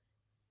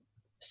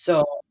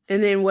 So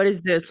And then what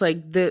is this?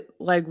 Like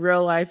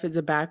real life is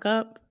a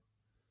backup?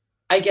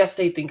 I guess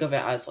they think of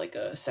it as like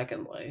a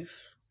second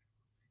life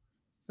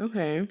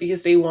Okay.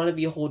 because they want to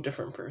be a whole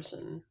different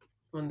person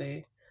when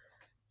they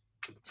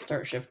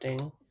start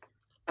shifting.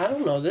 I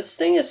don't know. This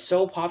thing is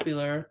so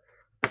popular.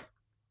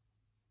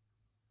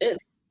 It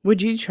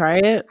Would you try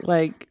it?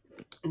 Like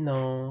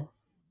no.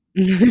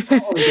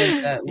 I'm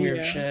against that weird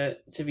yeah.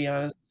 shit, to be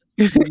honest.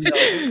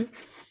 No.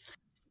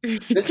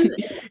 This is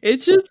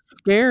It's just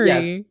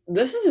yeah, scary.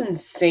 this is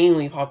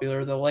insanely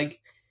popular though.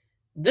 Like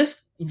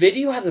this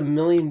video has 1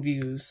 million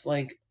views,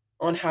 like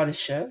on how to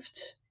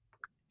shift.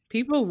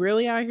 People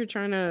really out here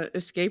trying to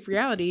escape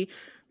reality.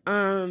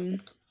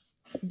 Um,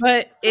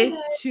 but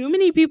if too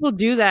many people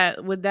do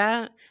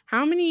that,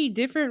 how many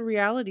different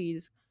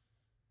realities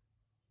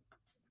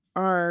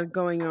are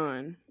going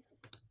on?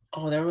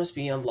 Oh, there must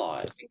be a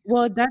lot.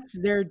 Well,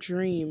 that's their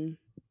dream.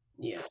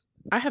 Yeah.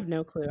 I have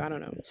no clue. I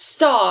don't know.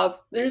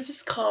 Stop. There's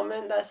this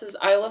comment that says,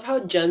 I love how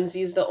Gen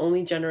Z is the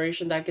only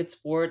generation that gets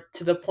bored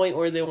to the point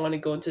where they want to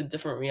go into a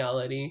different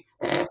reality.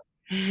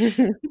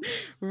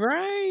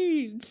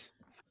 Right.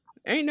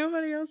 Ain't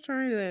nobody else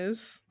trying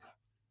this.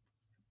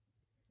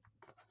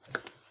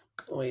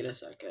 Wait a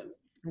second.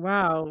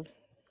 Wow.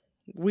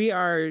 We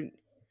are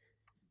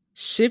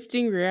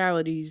shifting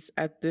realities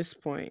at this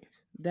point.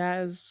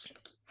 That's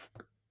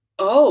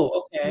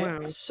Oh, okay. wow.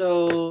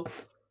 So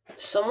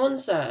Someone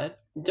said,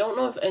 don't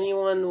know if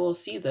anyone will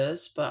see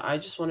this, but I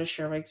just want to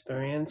share my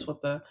experience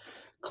with the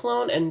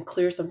clone and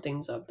clear some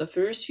things up. The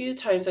first few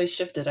times I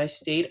shifted, I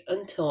stayed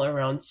until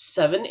around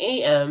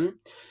 7 a.m.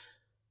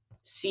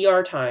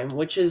 CR time,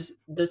 which is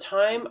the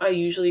time I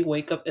usually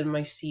wake up in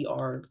my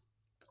CR.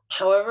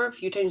 However, a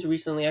few times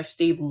recently, I've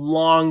stayed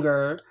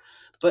longer,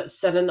 but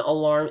set an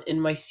alarm in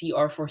my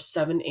CR for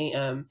 7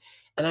 a.m.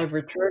 and I've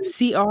returned.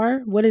 CR?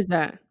 What is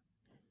that?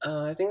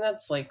 I think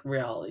that's like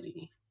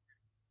reality,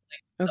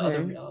 the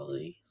other Okay.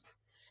 reality.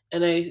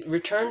 And I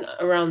returned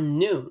around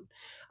noon.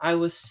 I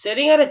was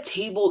sitting at a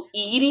table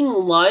eating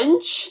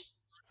lunch,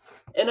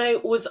 and I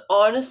was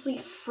honestly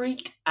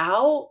freaked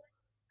out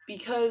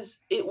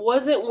because it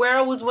wasn't where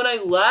I was when I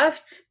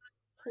left.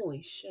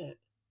 Holy shit.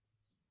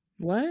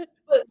 What?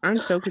 But I'm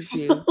so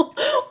confused.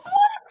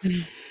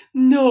 what?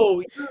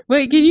 No.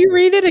 Wait, can you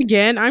read it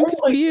again? I'm Oh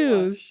my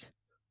gosh. confused.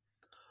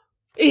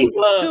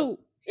 Ava. So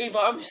Ava,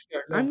 I'm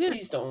scared. No, I'm gonna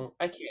please don't.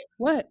 I can't.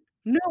 what?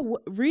 No,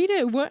 read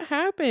it. What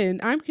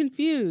happened? I'm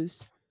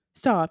confused.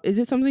 Stop. Is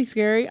it something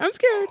scary? I'm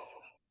scared.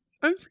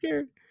 I'm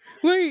scared.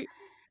 Wait,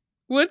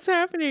 what's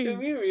Can happening?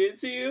 we read it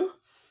to you?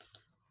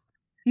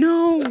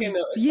 Okay, No.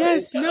 no, it's fine.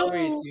 It's Yes. fine. I'll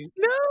read it No. to you.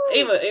 No.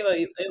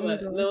 Oh my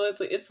Ava. god. No,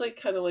 it's like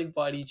kind of like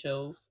body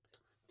chills.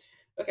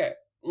 Okay,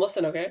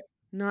 listen. Okay,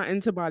 Not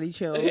into body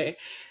chills. okay,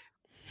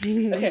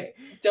 okay.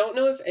 Don't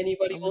know if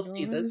anybody Oh my will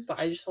see this, but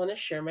gosh. I just want to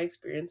share my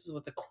experiences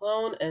with the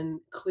clone and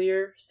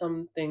clear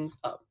some things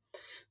up.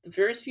 The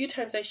first few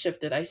times I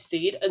shifted, I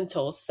stayed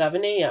until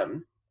 7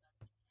 a.m.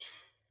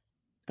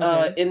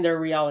 Okay. In their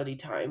reality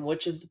time,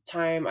 which is the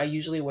time I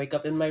usually wake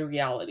up in my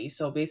reality.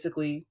 So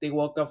basically, they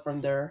woke up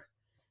from their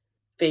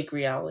fake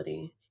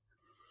reality.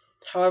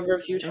 However, a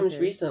few times Okay.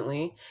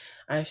 recently,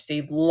 I've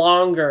stayed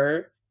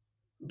longer,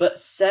 but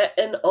set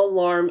an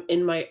alarm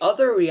in my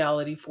other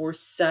reality for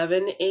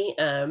 7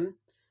 a.m.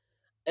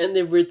 and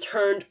they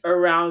returned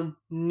around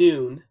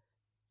noon.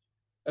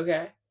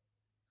 Okay?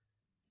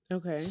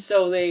 Okay.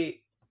 So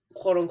they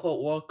quote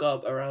unquote woke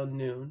up around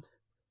noon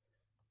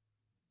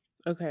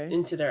Okay.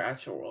 into their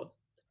actual world.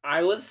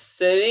 I was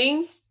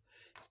sitting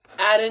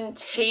at a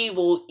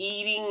table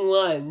eating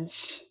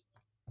lunch.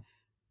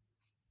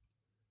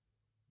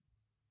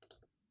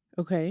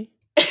 Okay.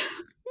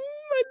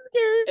 I'm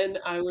scared. And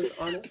I was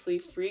honestly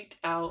freaked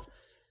out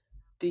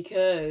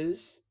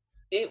because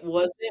it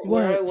wasn't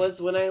where I What?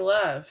 was when I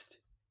left.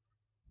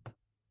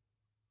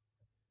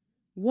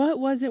 What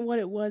wasn't what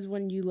it was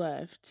when you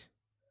left?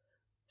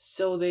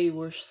 So they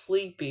were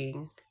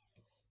sleeping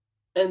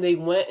and they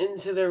went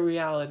into their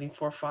reality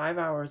for 5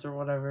 hours or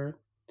whatever.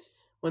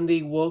 When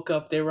they woke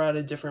up, they were at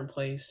a different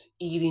place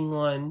eating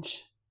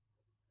lunch.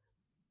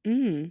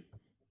 Mm.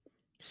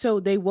 So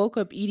they woke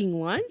up eating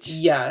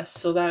lunch? Yes,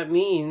 so that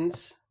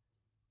means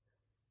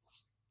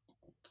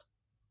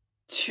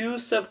two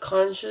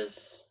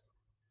subconscious.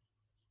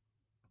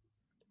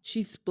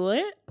 She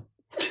split?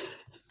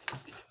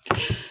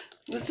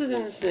 This is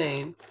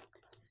insane.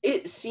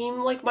 It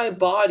seemed like my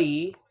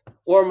body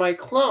or my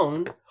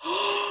clone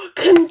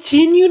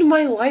continued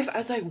my life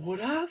as I would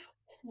have.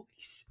 Holy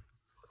shit.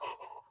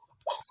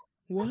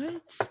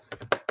 What?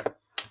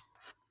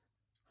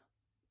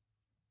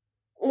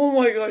 Oh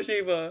my gosh,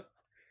 Ava.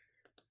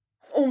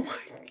 Oh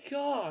my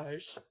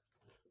gosh.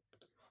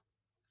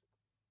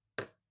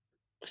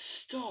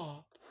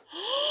 Stop.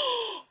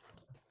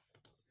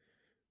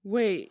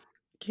 Wait,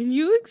 can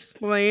you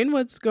explain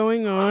what's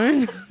going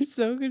on? I'm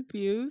so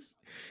confused.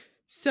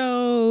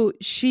 So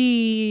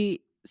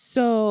she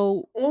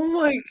Oh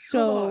my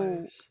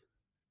so gosh.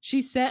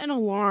 she set an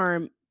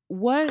alarm.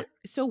 What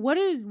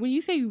is when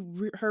you say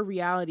her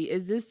reality?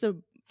 Is this a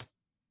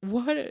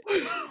what?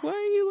 Why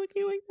are you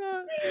looking like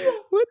that?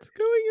 What's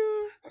going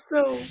on?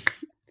 So,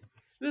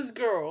 this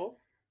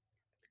girl,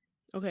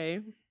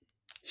 Okay.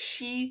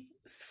 she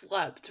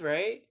slept,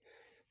 right?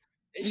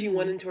 And she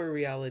went Mhm. into her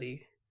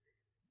reality.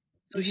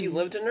 So she Mhm.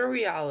 lived in her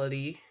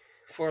reality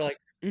for like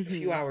a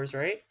few Mhm. hours,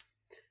 right?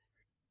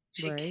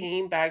 She Right.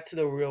 came back to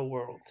the real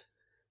world.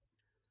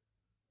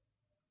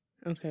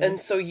 Okay. And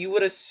so you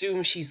would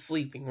assume she's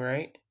sleeping,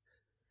 right?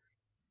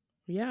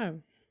 Yeah.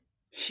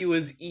 She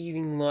was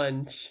eating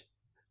lunch.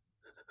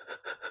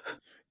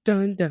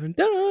 Dun dun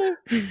dun.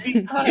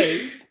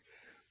 Because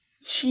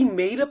she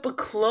made up a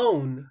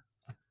clone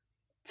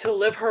to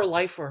live her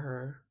life for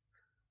her.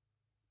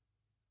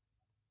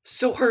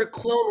 So her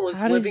clone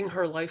was How living did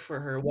her life for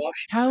her while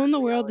she was how in the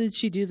in world reality. did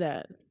she do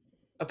that?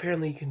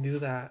 Apparently, you can do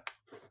that.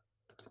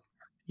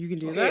 You can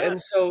do Okay, that?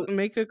 and so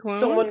Make a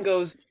clone? someone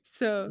goes,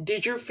 So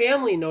did your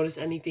family notice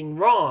anything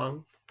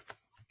wrong?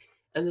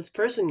 And this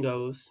person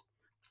goes,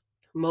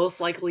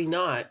 most likely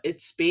not.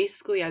 It's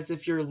basically as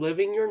if you're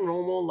living your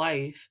normal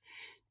life,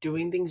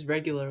 doing things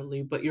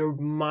regularly, but your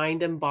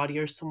mind and body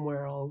are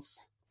somewhere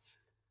else.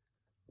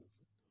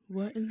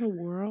 what in the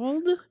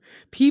world?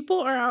 People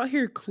are out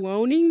here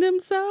cloning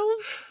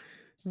themselves?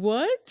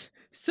 What?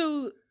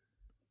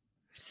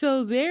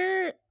 So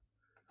they're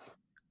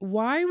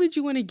why would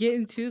you want to get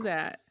into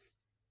that?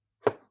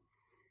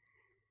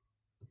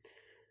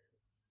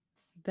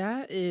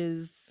 That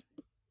is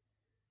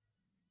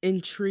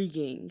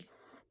intriguing.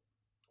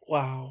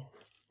 Wow.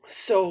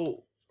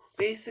 So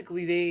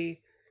basically,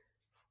 they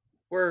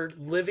were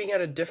living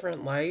at a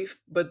different life,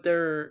 but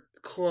their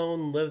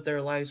clone lived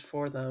their lives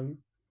for them.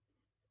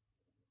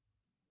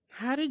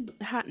 How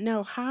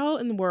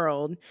in the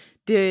world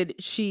did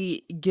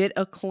she get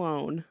a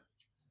clone?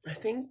 I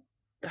think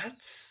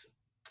that's.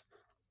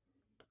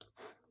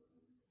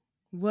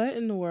 What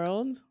in the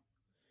world?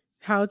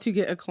 How to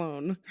get a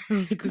clone?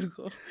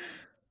 Google.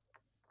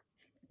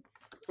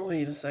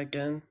 Wait a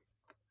second.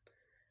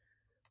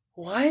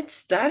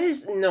 What? That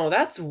is. No,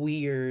 that's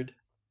weird.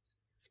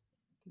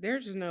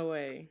 There's no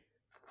way.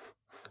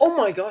 Oh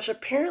my gosh,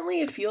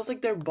 apparently it feels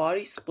like their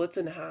body splits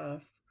in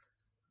half.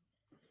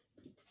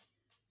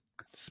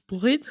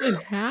 Splits in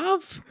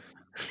half?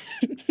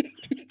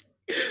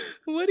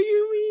 What do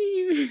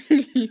you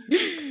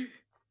mean?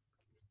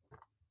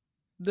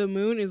 The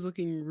moon is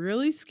looking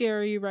really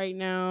scary right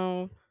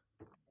now.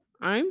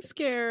 I'm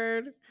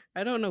scared.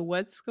 I don't know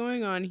what's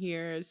going on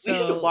here. We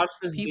should So watch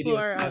this people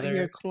video are out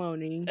here together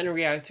cloning. and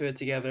react to it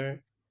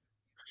together.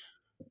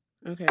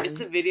 It's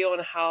Okay. a video on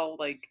how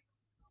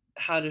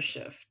to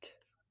shift,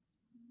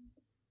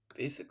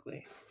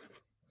 basically.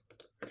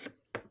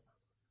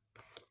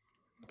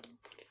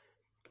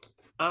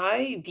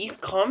 These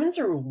comments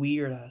are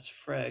weird as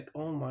frick.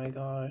 Oh my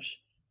gosh.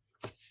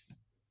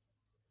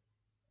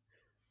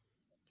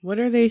 What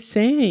are they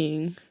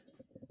saying?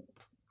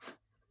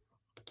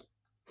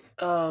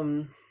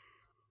 Um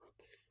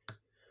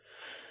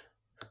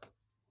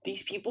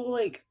these people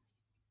like,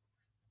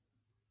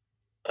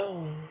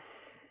 oh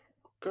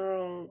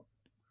girl.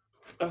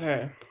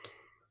 Okay.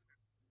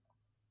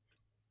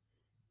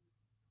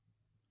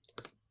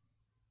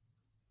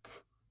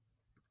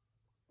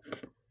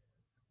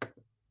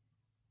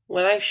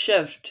 When I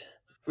shift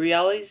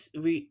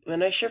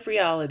when I shift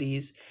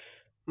realities,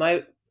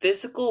 my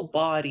physical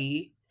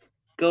body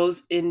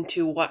goes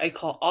into what I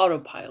call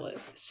autopilot.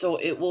 So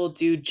it will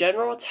do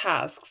general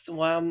tasks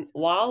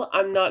while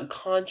I'm not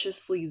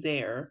consciously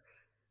there,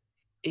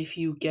 if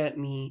you get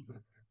me.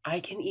 I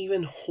can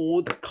even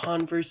hold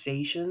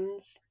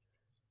conversations.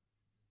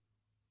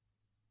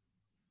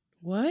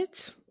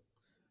 What?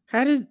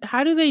 How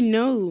do they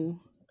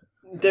know?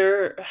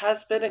 There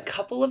has been a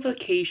couple of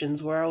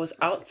occasions where I was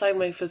outside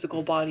my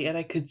physical body and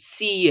I could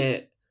see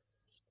it.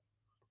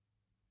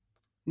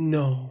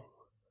 No,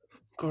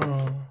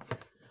 girl.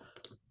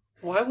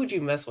 Why would you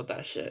mess with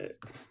that shit?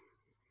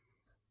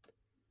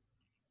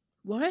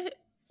 What?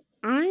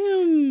 I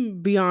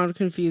am beyond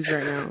confused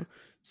right now.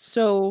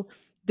 So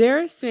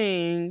they're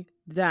saying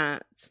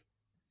that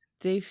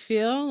they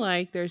feel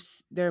like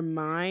their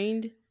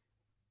mind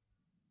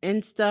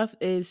and stuff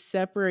is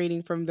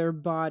separating from their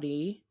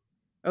body.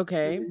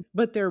 Okay. Mhm.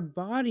 But their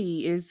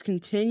body is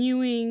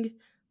continuing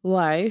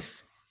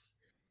life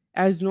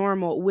as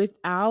normal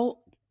without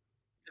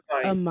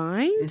a Fine.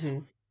 mind? Hmm.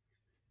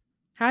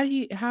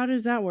 How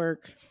does that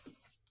work?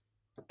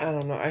 I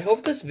don't know. I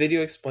hope this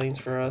video explains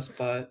for us,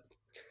 but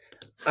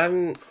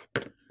I'm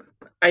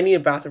I need a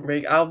bathroom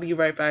break. I'll be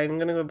right back. I'm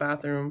gonna go to the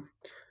bathroom.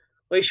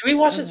 Wait, should we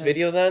watch this Okay.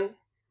 video then?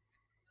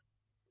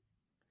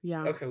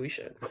 Yeah. Okay, we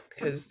should.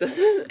 Because this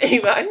is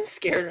Ava, I'm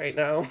scared right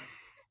now.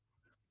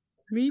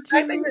 The Me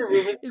fact that too. your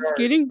room is It's dark.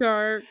 getting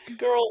dark.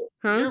 Girl,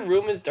 Huh? your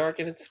room is dark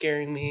and it's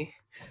scaring me.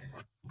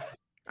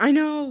 I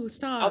know. I'll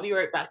Stop. be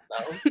right back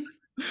though.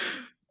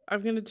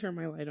 I'm going to turn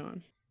my light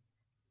on.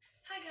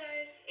 Hi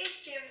guys,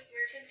 it's James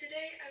Murph and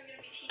today I'm going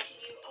to be teaching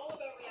you all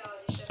about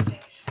reality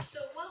shifting. So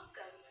welcome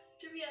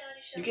to Reality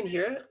You Shifting can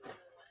hear it?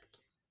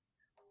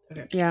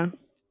 101. Okay. Yeah.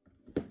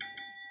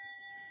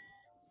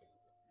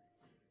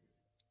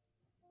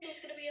 There's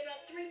going to be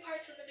about 3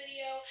 parts of the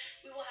video.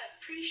 We will have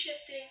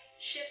pre-shifting,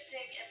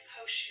 shifting, and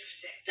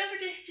post-shifting. Don't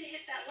forget to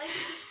hit that like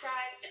and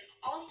subscribe, and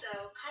also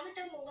comment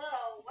down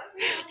below what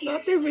reality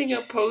Not are you there being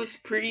a pre-shifting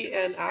post, in. So pre, the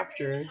and first part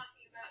we're going to be after.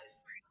 talking about is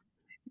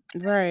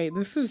Right.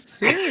 This is the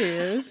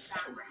serious.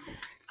 background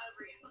of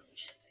reality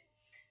shifting.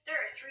 There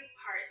are 3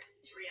 parts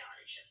to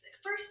reality shifting.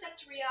 The first step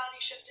to reality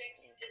shifting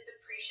is the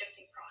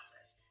pre-shifting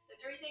process. The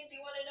 3 things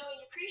you want to know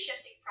in your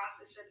pre-shifting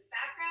process are the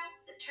background,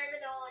 the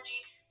terminology,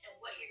 and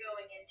what you're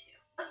going into.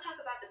 Let's talk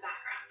about the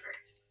background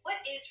first.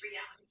 What is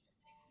reality?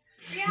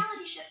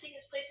 Reality shifting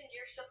is placing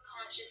your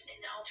subconscious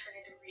in an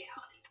alternative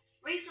reality.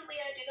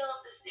 Recently, I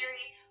developed this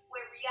theory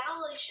where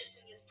reality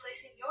shifting is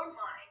placing your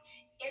mind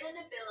in an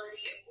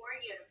ability or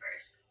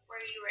universe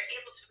where you are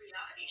able to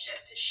reality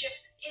shift, to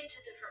shift into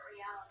different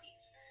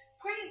realities.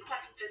 According to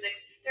quantum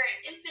physics, there are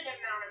an infinite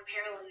amount of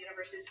parallel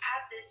universes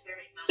at this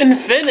very moment.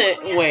 Infinite?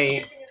 What reality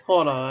Wait, shifting is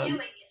hold basically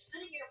on. doing is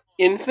putting your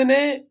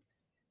Infinite?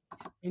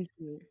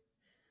 Infinite.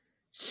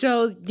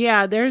 So,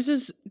 yeah, there's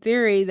this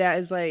theory that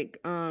is like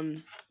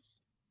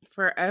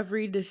for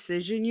every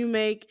decision you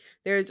make,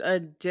 there's a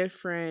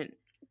different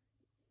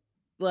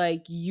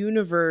like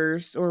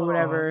universe or Aw.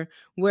 whatever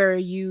where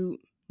you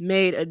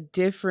made a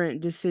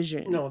different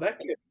decision. No, that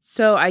could.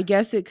 So, I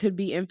guess it could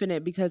be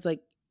infinite because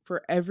like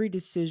for every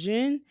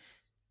decision,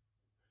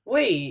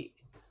 Wait.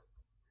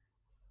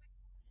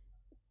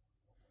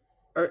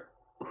 Or.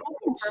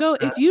 So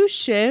if you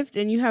shift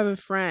and you have a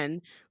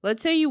friend,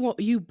 let's say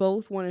you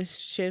both want to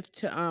shift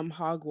to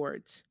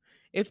Hogwarts.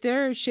 If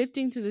they're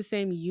shifting to the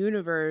same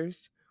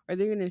universe, are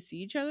they going to see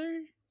each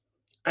other?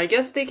 I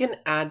guess they can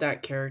add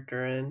that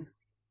character in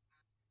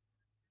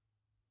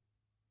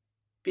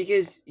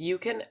because you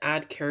can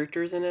add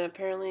characters in it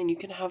apparently, and you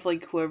can have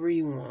like whoever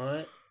you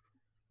want.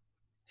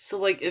 So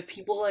like if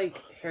people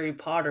like Harry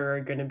Potter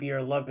are gonna be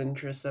your love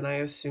interest, then I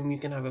assume you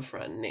can have a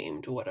friend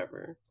named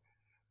whatever.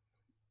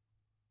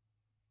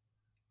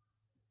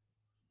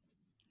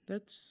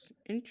 That's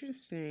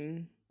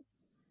interesting.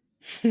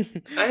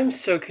 I'm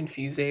so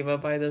confused, Ava,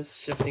 by this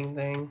shifting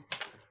thing.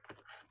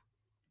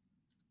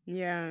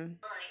 Yeah.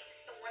 Mind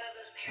in one of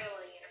those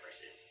parallel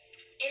universes.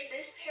 In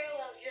this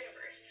parallel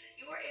universe,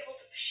 you are able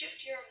to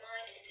shift your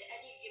mind into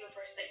any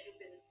universe that you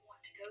really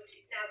want to go to.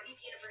 Now,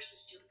 these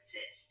universes do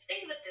exist.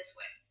 Think of it this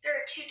way. There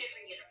are two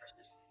different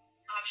universes.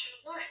 Option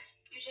 1,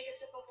 you take a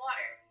sip of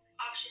water.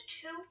 Option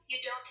 2,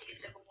 you don't take a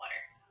sip of water.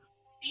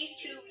 These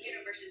two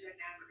universes are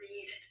now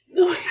created.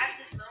 At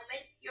this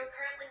moment, you're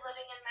currently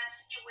living in that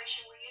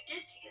situation where you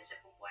did take a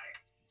sip of water.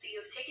 So you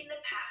have taken the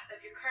path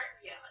of your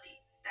current reality.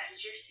 That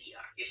is your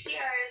CR. Your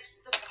CR is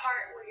the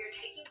part where you're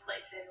taking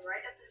place in right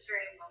at this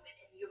very moment,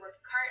 and you are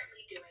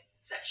currently doing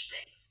such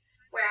things.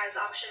 Whereas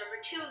option number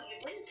 2, you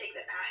didn't take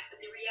the path, but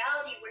the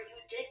reality where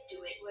you did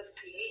do it was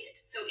created.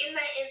 So in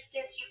that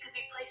instance, you could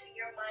be placing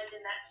your mind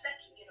in that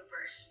second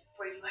universe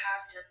where you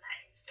have done that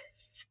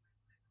instance.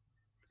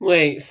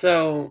 Wait,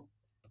 so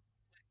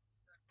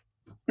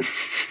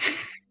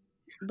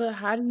But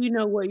how do you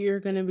know what you're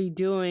going to be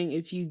doing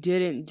if you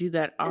didn't do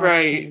that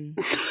right. option?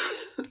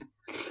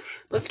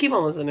 Let's keep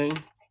on listening.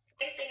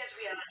 Same thing as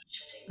reality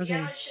shifting.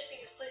 Okay. Reality shifting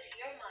is placing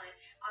your mind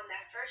on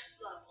that first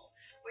level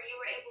where you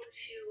were able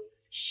to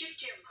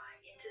shift your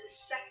mind into the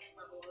second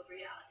level of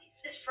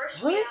realities. This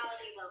first What?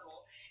 reality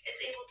level is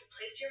able to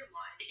place your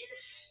mind in a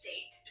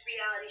state to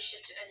reality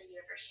shift to any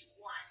universe you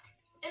want.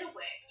 In a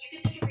way, you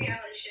can think of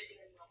reality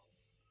shifting in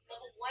levels.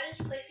 Level 1 is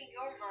placing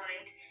your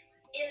mind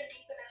in a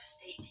deep enough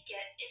state to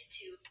get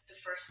into the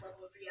first level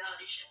of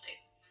reality shifting.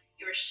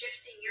 You are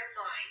shifting your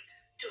mind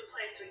to a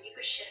place where you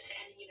could shift to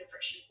any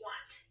universe you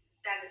want.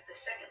 That is the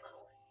second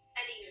level,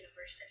 any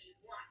universe that you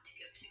want to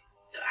go to.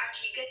 So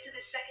after you get to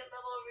the second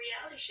level of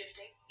reality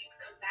shifting, you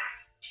can come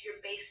back to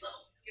your base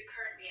level, your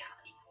current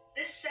reality.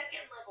 This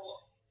second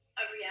level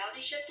of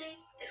reality shifting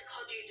is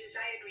called your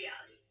desired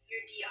reality,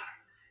 your DR.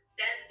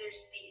 Then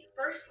there's the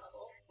first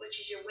level,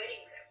 which is your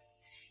waiting room.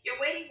 Your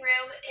waiting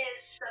room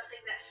is something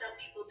that some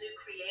people do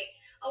create.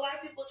 A lot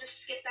of people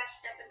just skip that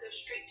step and go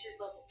straight to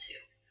level 2.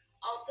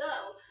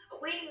 Although a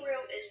waiting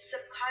room is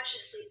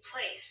subconsciously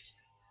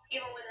placed,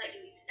 even without you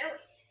even knowing.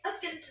 Let's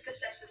get into the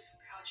steps of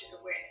subconscious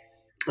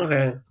awareness.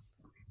 Okay.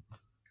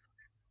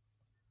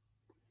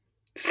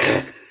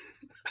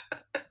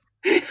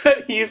 How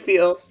do you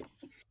feel?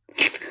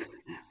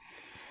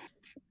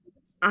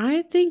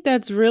 I think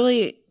that's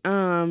really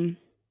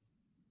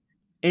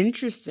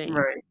interesting.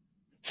 Right.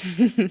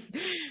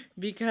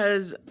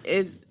 Because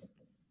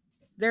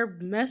they're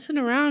messing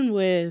around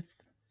with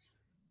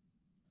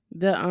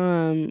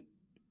the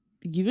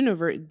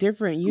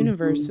different Mhm.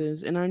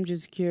 universes, and I'm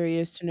just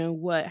curious to know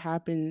what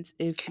happens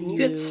if Can you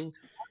get you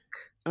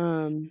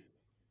um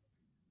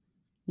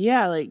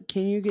yeah, like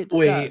can you get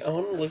wait, stuck? I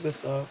want to look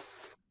this up.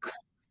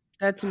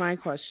 That's my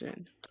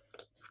question.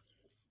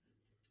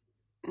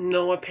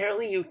 No,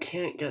 apparently you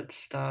can't get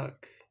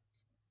stuck.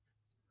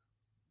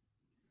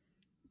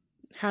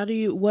 How do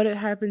you what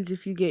happens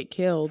if you get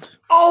killed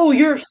Oh,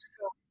 you're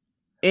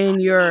in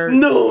your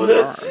no,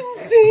 that's CR?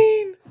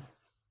 insane.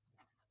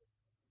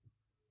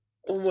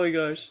 Oh my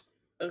gosh.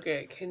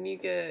 Okay, can you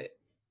get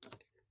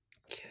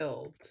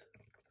killed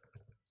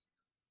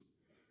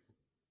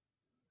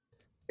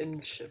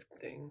in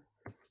shifting?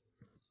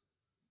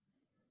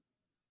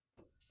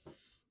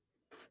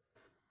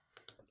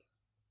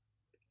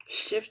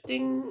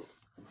 Shifting,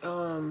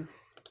 um,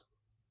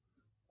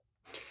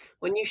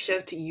 when you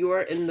shift, you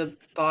are in the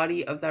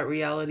body of that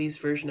reality's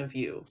version of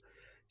you.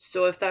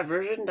 So if that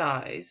version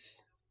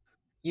dies,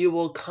 you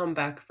will come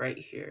back right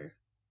here.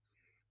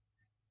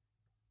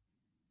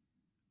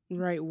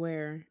 Right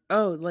where?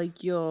 Oh,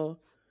 like you'll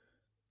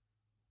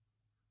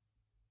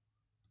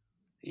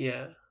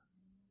Yeah.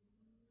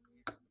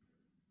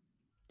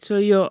 so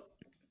you'll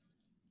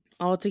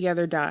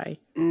altogether die.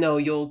 No,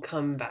 you'll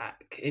come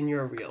back in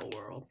your real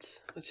world,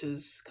 which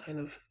is kind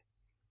of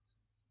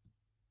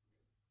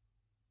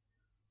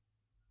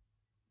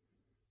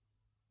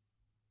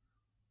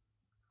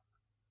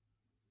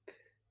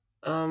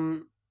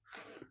um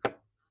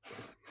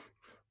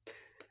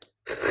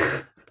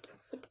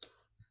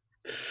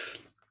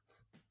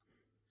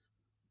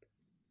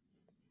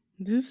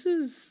This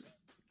is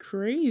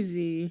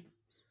crazy.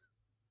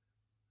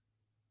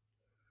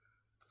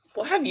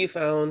 what have you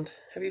found?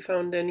 Have you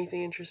found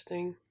anything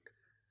interesting?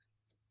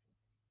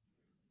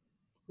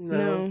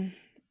 No. No,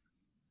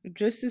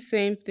 just the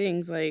same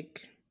things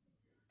like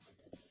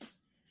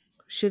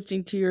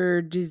shifting to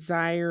your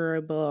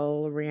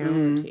desirable Mm.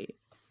 reality.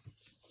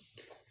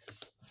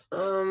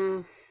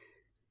 Um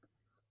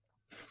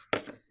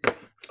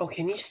Oh,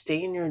 can you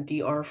stay in your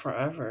DR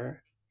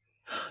forever?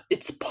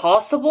 It's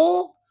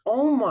possible?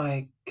 Oh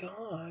my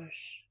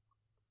gosh.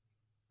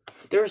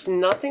 There's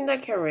nothing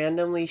that can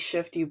randomly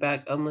shift you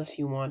back unless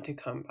you want to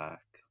come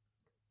back.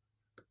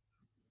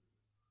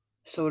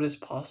 So it is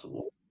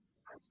possible.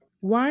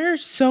 Why are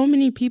so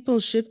many people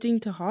shifting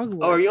to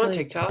Hogwarts? Oh, are you on Like,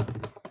 TikTok?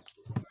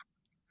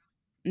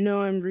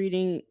 no, I'm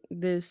reading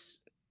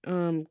this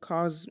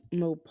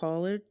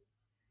Cosmopolitan.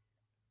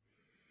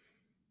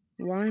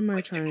 Why am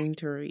I trying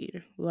to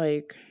read?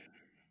 Like,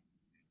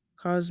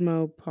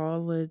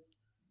 Cosmopolitan.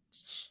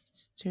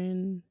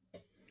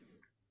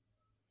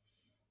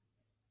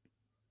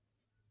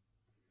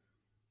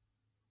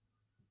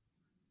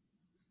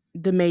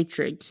 The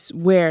Matrix,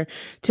 where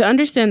to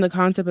understand the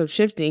concept of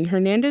shifting,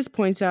 Hernandez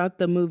points out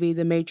the movie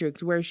The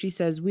Matrix, where she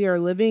says we are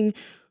living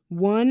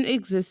one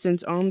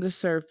existence on the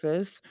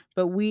surface,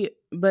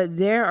 but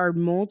there are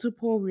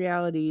multiple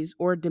realities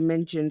or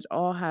dimensions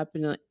all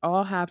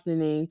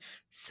happening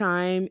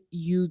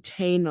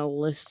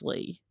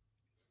simultaneously.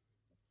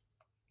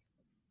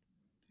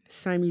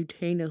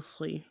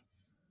 Simultaneously.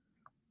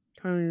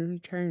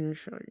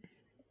 Simultaneously.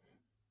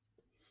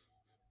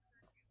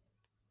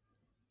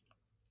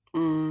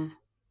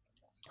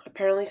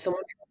 Apparently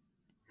someone.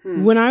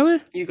 When I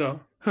was You go.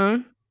 huh?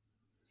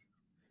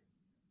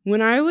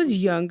 When I was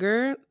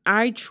younger,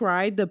 I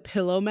tried the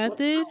pillow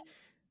method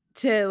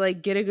to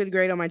like get a good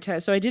grade on my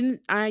test. So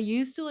I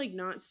used to like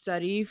not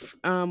study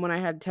when I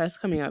had tests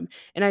coming up.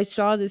 And I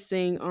saw this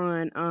thing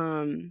on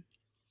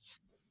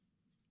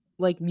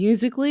like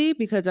Musically,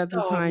 because at the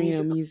Oh, time,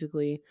 music.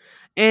 Musically.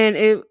 And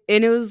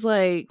it was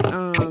like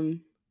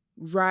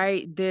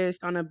write this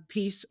on a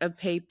piece of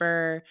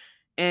paper,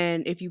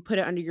 and if you put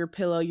it under your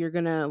pillow, you're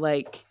going to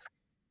like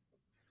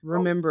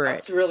remember it.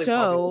 That's really popular.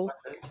 So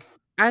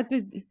at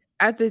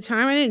the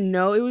time, I didn't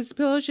know it was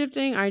pillow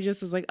shifting. I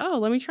just was like, "Oh,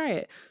 let me try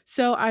it."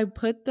 So I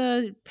put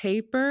the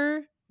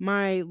paper,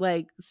 my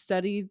like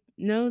study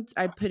notes,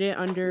 I put it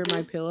under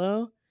my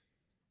pillow.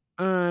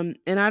 And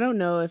I don't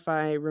know if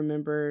I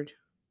remembered.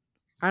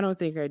 I don't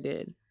think I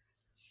did.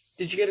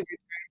 Did you get a good?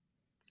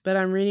 But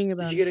I'm reading Did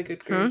about you it. get a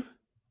good Huh? grade?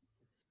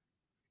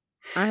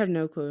 I have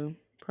no clue.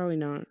 Probably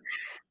not.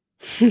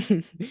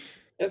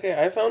 Okay,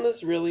 I found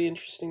this really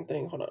interesting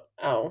thing. Hold on.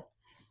 Ow.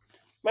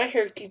 My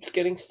hair keeps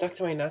getting stuck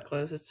to my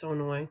necklace. It's so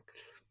annoying.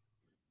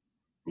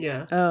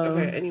 Yeah.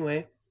 Okay, Oh,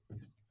 anyway.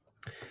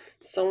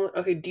 Someone.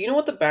 Okay, do you know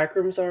what the back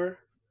rooms are?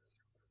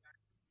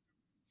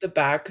 The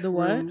back the what?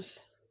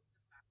 rooms.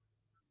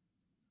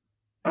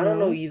 I don't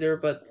know No. either,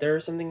 but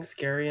there's something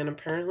scary, and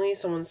apparently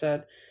someone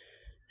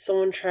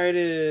tried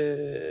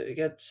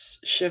to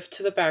shift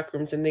to the back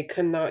rooms and they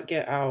could not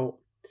get out.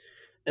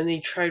 And they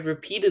tried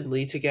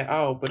repeatedly to get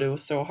out, but it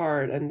was so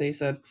hard. And they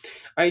said,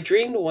 I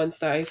dreamed once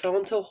that I fell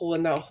into a hole,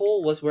 and that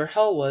hole was where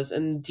hell was,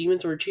 and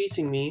demons were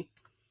chasing me,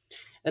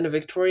 and a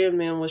Victorian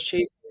man was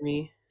chasing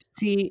me.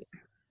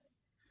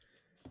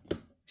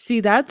 See,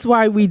 that's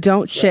why we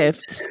don't Right.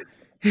 shift.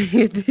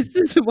 This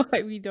is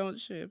why we don't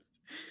shift.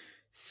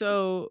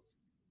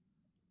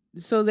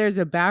 So there's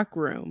a back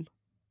room.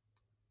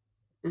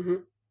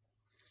 Mm-hmm.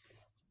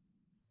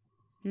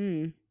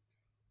 Hmm.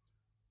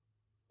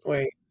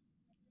 Wait.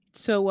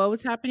 So what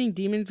was happening?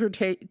 Demons were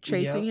chasing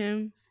Yep.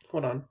 him.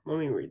 Hold on. Let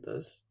me read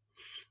this.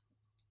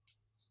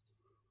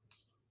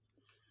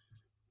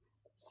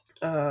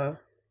 Uh,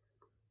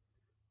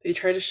 they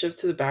tried to shift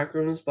to the back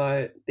rooms,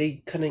 but they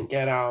couldn't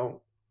get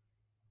out.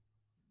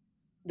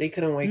 They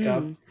couldn't wake up.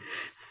 Hmm.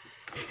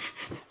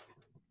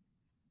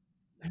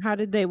 How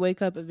did they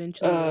wake up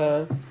eventually,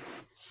 though?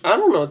 I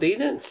don't know. They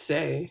didn't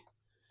say.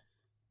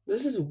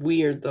 This is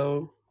weird,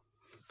 though.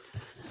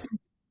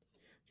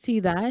 See,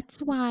 that's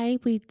why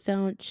we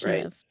don't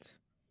Right? shift.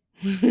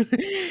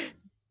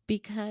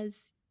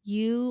 Because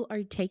you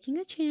are taking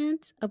a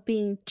chance of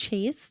being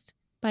chased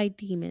by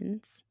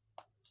demons.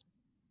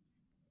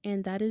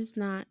 And that is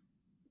not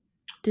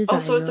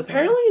Also, it's desirable.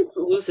 apparently it's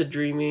lucid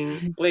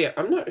dreaming. Wait,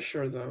 I'm not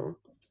sure though.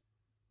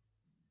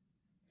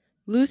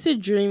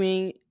 Lucid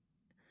dreaming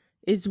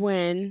is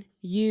when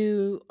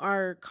you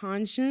are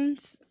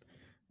conscious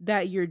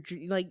that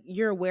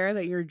you're aware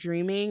that you're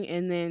dreaming,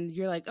 and then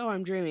you're like, "Oh,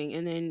 I'm dreaming,"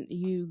 and then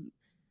you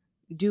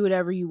do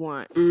whatever you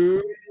want.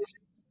 Mm.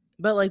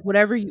 But like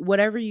whatever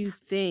you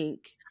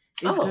think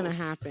is Oh, gonna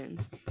happen.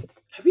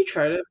 have you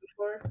tried it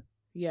before?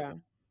 Yeah.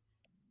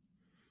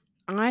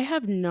 I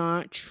have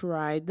not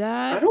tried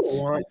I don't that.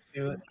 want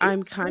to. It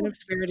I'm kind of sounds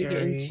scared to get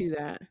scary. into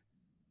that.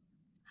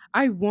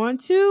 I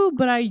want to,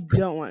 but I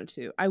don't want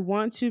to. I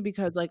want to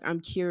because like I'm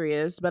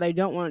curious, but I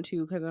don't want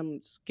to because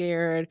I'm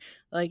scared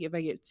like if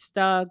I get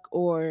stuck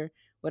or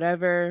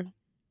whatever.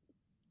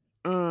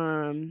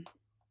 Um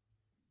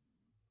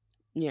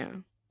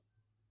yeah.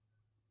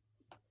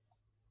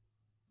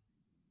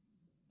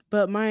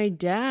 But my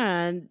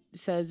dad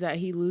says that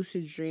he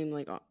lucid dream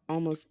like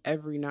almost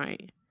every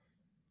night.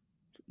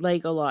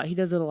 Like a lot. He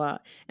does it a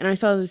lot. And I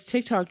saw this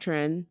TikTok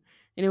trend,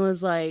 and it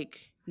was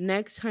like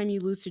next time you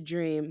lucid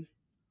dream,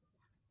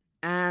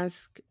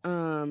 ask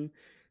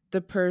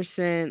the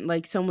person,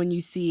 like someone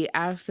you see,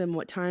 ask them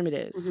what time it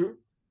is. Mm-hmm.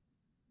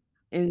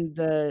 in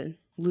the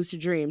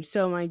lucid dream.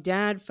 So my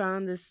dad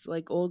found this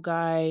like old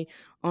guy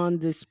on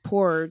this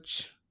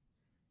porch.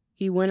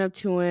 He went up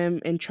to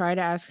him and tried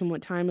to ask him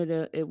what time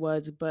it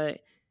was,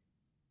 but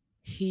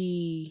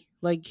he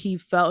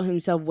felt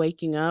himself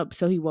waking up,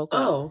 so he woke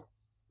up. Oh,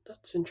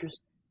 that's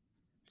interesting.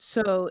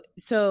 So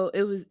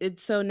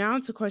now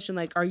it's a question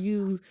like, are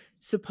you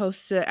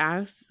supposed to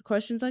ask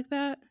questions like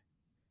that?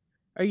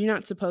 Are you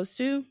not supposed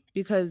to?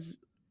 Because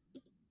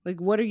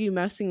like, what are you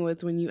messing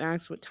with when you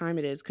ask what time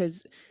it is?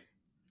 Because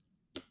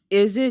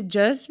is it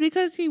just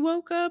because he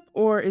woke up,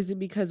 or is it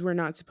because we're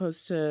not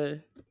supposed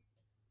to?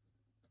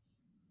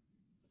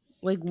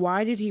 Like,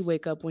 why did he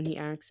wake up when he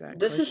asked that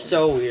This is question?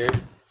 so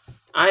weird.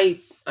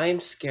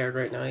 I'm scared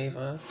right now,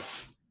 Eva.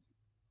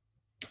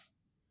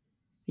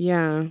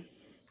 Yeah.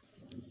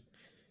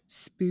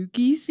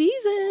 Spooky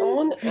season.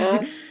 Someone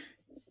asked,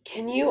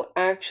 "Can you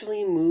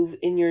actually move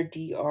in your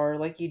DR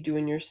like you do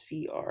in your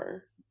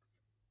CR?"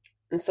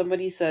 And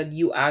somebody said,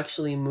 "You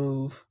actually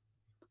move."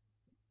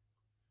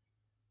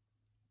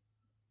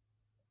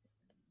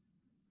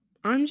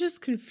 I'm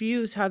just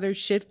confused how they're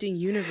shifting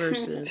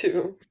Me universes.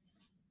 too.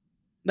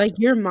 Like,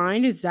 your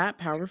mind is that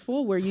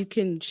powerful where you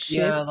can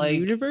Yeah, shift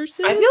like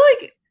I feel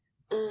universes? like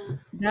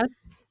That's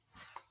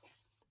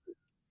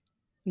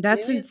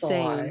that's maybe it's a insane.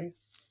 lie.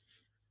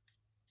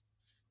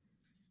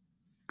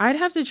 I'd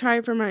have to try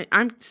it for my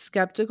I'm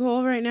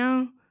skeptical right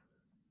now.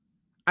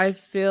 I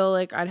feel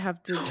like I'd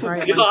have to Oh try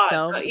it God,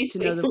 myself not you to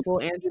know saying. the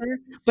full answer,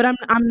 but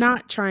I'm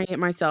not trying it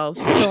myself,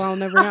 so I'll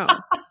never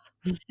know.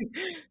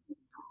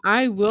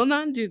 I will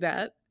not do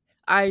that.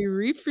 I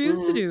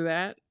refuse to Mhm. do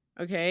that.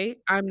 Okay?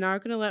 I'm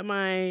not going to let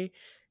my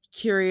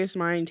curious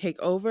mind take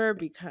over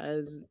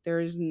because there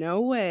is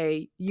no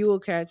way you will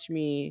catch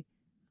me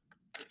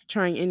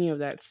trying any of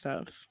that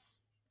stuff.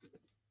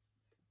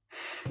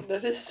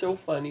 That is so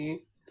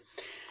funny.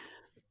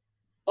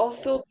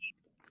 Also,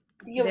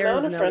 the There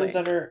amount is of no friends way.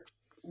 that are,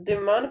 the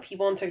amount of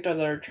people on TikTok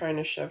that are trying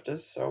to shift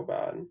is so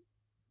bad.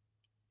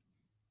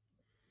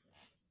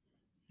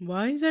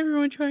 Why is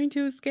everyone trying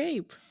to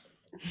escape?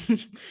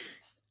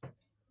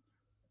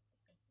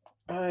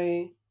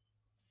 I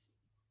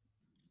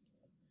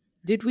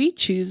Did we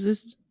choose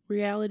this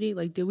reality?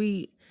 Like, did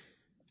we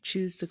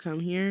choose to come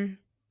here?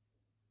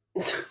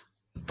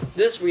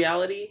 this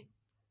reality,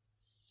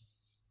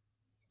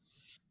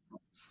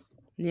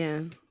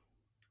 Yeah.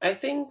 I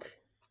think.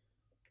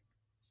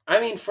 I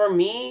mean, for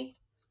me,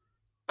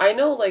 I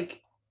know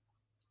like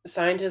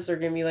scientists are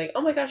gonna be like,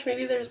 "Oh my gosh,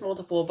 maybe there's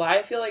multiple," but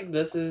I feel like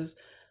this is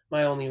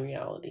my only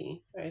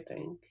reality. I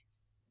think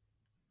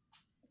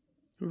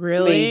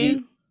maybe,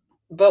 Really?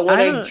 but when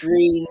I I don't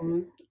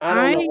dream, I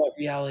don't know I what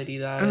reality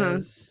that uh-huh.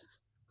 is.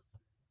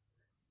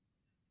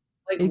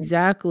 Like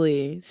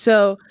Exactly.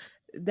 So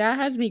that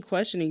has me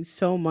questioning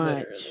so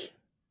literally, much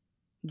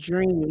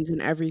dreams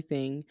and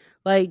everything.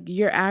 Like,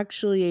 you're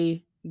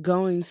actually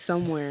going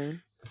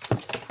somewhere,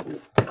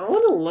 I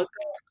want to look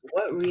up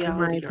what in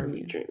my reality are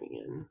we opinion. dreaming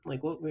in?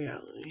 Like what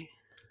reality?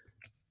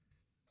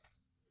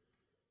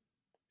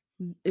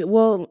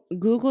 Well,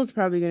 Google's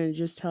probably going to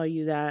just tell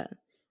you that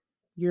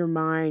your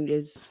mind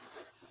is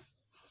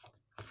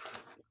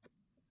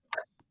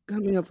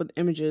coming up with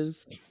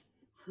images.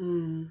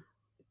 Hmm.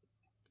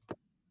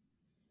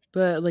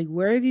 But like,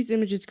 where are these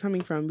images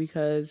coming from?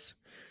 Because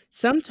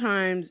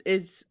sometimes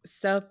it's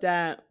stuff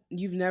that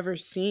you've never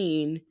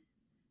seen.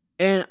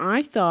 And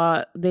I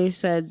thought they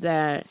said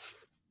that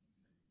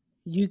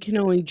you can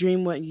only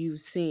dream what you've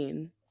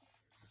seen.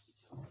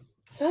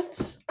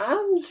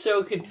 I'm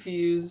so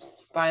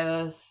confused by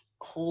this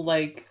whole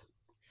like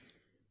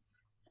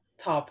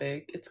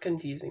topic. It's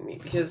confusing me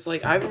because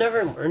like I've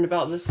never learned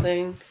about this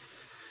thing.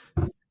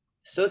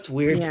 So it's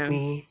weird to Yeah,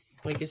 me.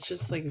 Like it's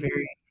just like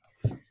very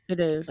it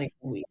is. like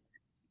weird.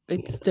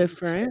 Yeah, It's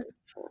it's different. very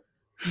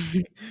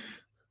different.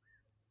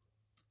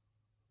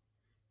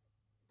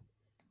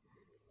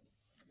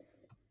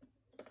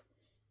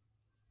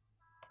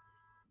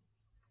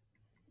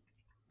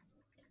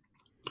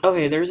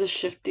 Okay, there's a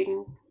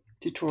shifting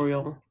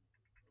tutorial.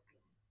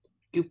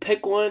 You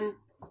pick one,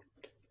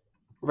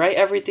 write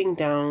everything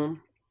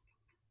down,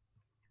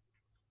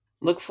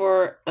 look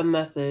for a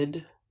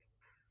method,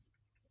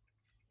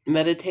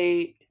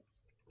 meditate,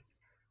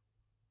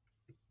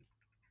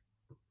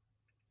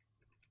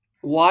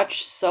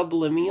 watch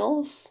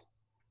subliminals,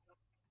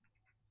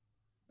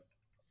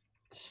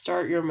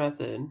 start your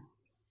method.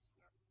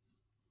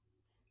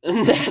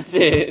 And that's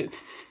it.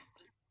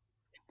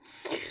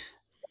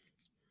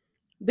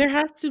 There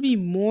has to be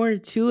more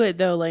to it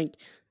though. Like,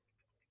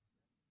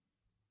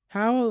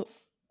 how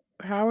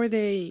how are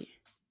they?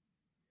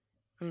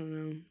 I don't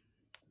know.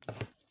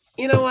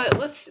 You know what?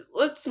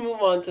 Let's move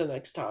on to the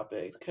next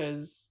topic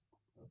because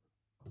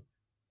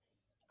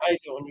I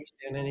don't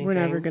understand We're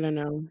never anything. gonna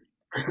know.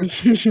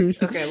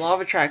 Okay, law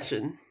of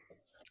attraction.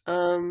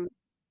 Um,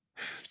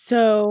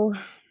 So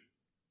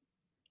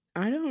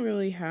I don't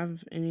really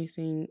have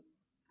anything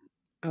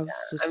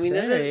else to I mean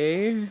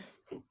say.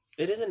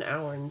 it is an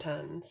hour and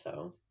 10,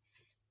 so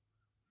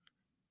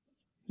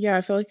Yeah,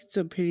 I feel like it's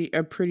a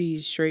pretty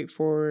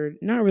straightforward,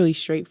 not really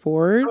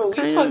straightforward, Oh,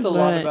 we kind talked of, a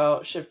lot but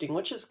about shifting,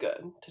 which is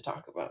good to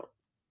talk about.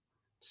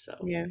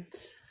 So, yeah.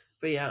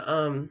 but yeah,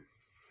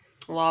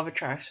 law of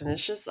attraction.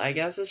 It's just, I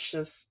guess it's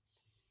just,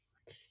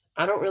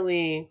 I don't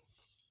really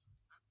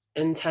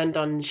intend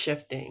on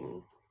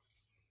shifting.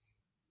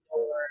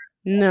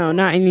 No,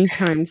 not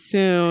anytime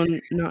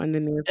soon, not in the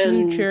near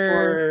And future.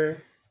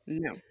 for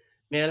No.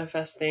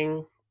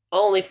 manifesting,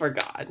 only for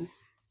God.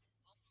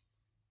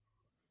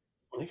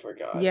 Only for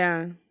God.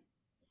 Yeah.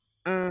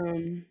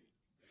 Um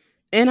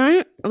and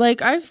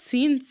I've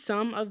seen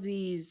some of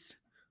these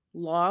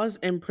laws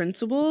and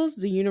principles,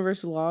 the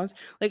universal laws.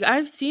 Like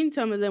I've seen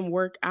some of them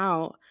work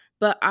out,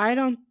 but I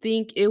don't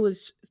think it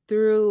was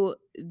through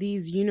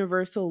these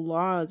universal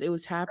laws it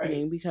was Right.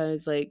 happening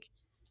because like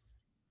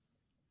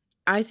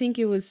I think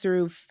it was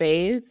through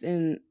faith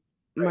in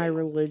my Right.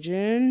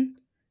 religion.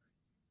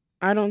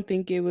 I don't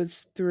think it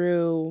was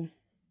through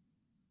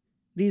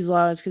these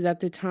laws because at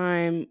the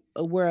time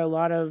where a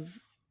lot of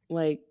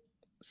like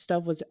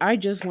stuff was, I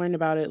just learned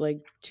about it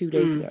like 2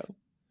 days Mm, ago.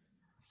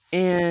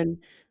 And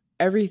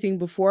everything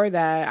before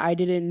that, I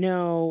didn't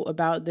know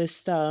about this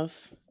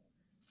stuff.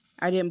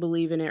 I didn't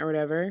believe in it or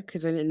whatever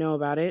because I didn't know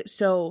about it.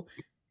 So,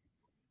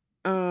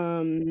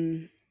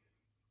 um,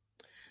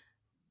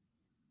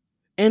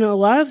 and a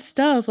lot of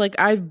stuff like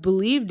I've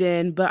believed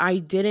in, but I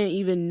didn't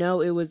even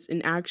know it was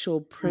an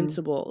actual mm,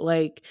 principle.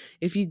 Like,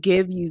 if you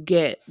give, you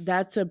get.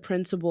 That's a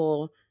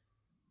principle,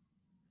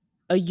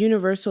 a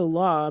universal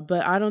law,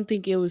 but I don't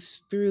think it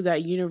was through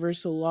that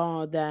universal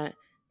law that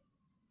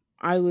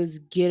I was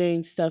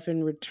getting stuff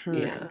in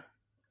yeah. return.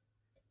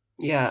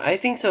 Yeah, I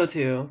think so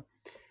too.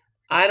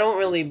 I don't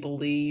really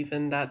believe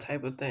in that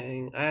type of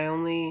thing. I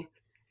only,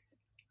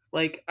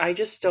 like, I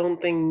just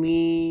don't think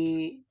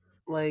me,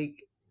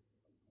 like,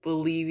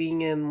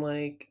 believing in,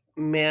 like,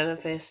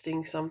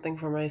 manifesting something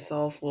for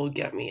myself will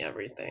get me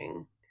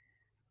everything.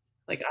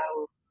 Like, I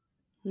don't,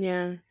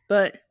 Yeah,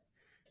 but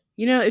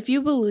if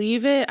you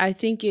believe it, I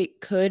think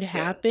it could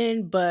yeah,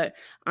 happen, but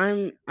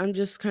I'm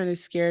just kind of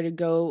scared to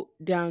go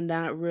down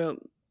that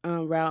route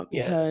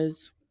yeah,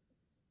 because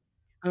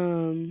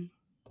um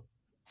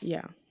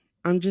yeah.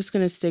 I'm just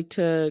going to stick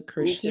to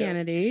me too.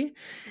 Christianity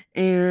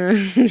and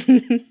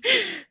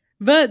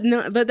but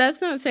no, but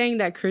that's not saying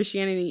that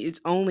Christianity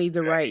is only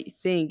the Right. right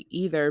thing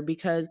either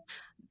because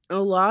a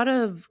lot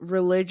of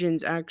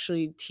religions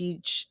actually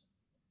teach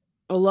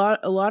a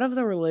lot of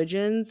the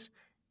religions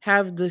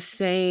have the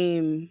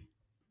same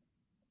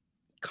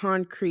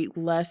concrete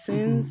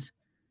Hmm. lessons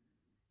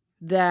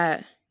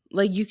that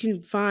like you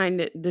can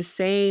find the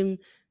same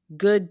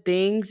good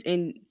things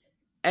in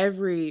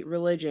every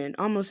religion,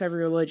 almost every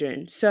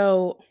religion.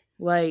 So,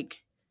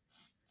 like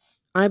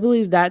I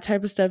believe that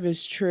type of stuff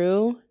is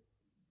true,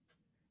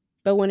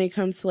 but when it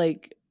comes to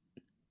like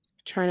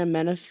trying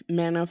to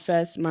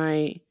manifest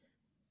my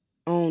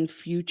own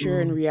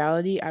future and Mm.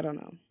 reality, I don't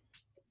know.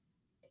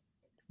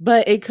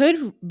 But it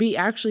could be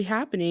actually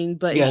happening,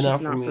 but Yeah, it's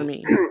just not for not for me.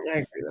 me. I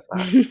agree with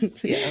that.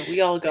 Yeah,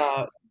 we all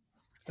got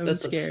I'm the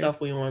scared.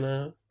 stuff we want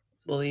to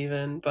believe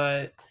in,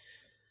 but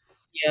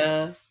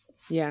yeah.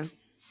 Yeah.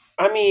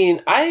 I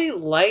mean, I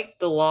like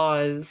the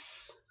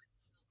laws.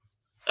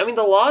 I mean,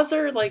 the laws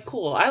are like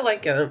cool. I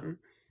like them,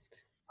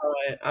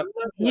 but I'm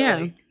not gonna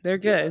Yeah, like they're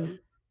do good. them.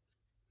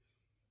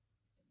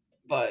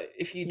 But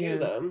if you do Yeah.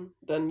 them,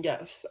 then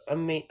yes,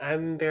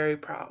 I'm very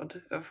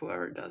proud of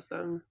whoever does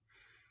them.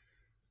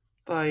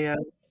 But yeah.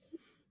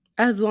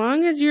 As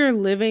long as you're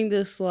living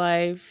this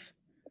life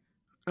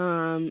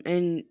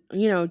and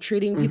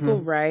treating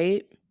people Hmm.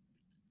 right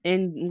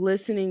and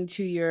listening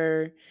to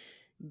your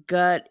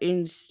gut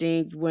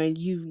instinct when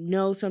you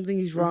know something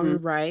is wrong Hmm. or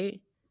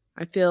right,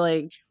 I feel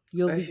like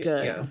you'll I be feel,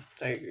 good. yeah,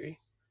 I agree.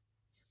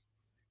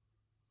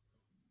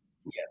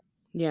 Yeah.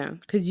 Yeah,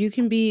 cuz you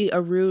can be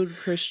a rude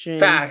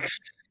Christian Facts.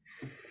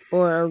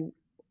 or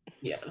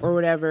Yeah. or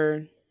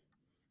whatever,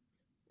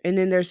 and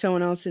then there's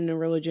someone else in the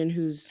religion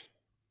who's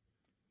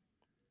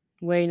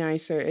way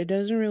nicer. It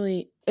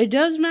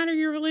does matter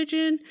your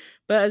religion,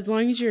 but as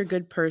long as you're a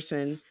good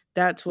person,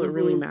 that's what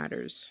really Hmm.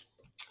 matters.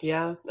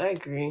 Yeah, I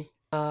agree.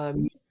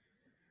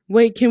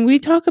 Wait, can we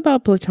talk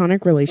about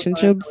platonic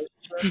Platonic relationships?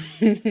 relationship.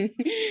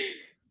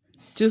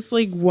 Just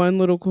like one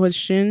little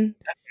question,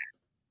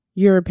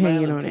 your My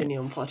opinion on it. opinion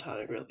on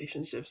platonic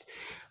relationships.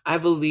 I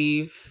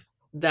believe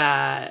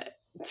that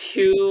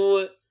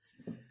two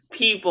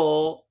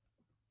people,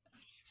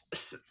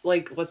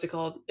 like, what's it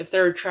called? If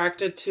they're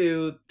attracted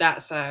to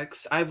that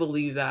sex, I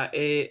believe that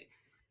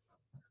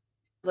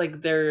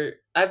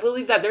I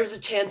believe that there's a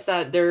chance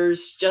that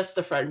there's just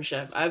a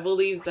friendship. I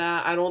believe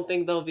that. I don't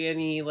think there'll be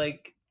any,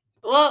 like,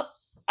 well,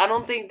 I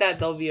don't think that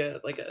there'll be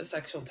a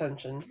sexual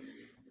tension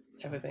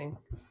type of thing.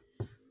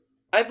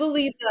 I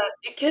believe that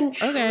it can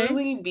Okay.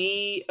 truly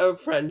be a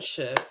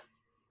friendship,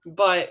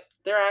 but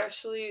there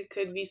actually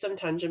could be some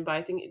tension, but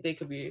I think they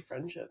could be a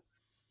friendship.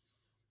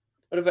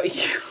 What about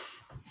you?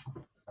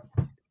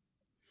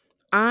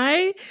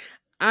 I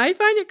I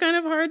find it kind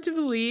of hard to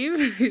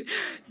believe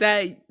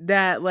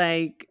that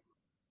like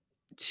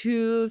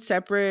two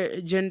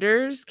separate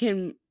genders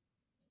can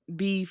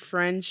be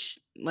friends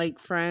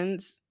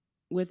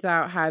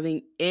without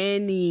having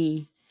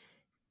any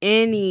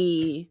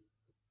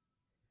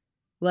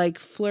like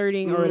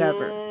flirting or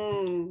whatever.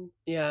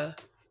 Yeah.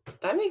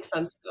 That makes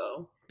sense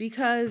though.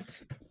 Because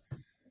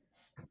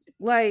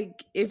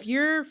like if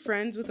you're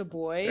friends with a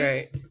boy,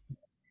 Right.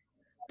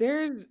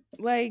 there's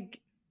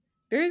like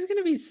there's going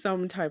to be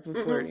some type of Hmm.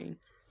 flirting.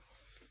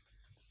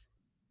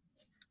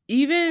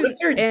 What Even if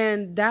they're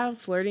and that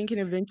flirting can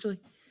eventually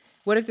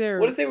what if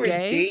what they're if they were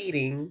gay?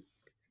 dating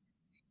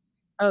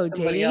Oh,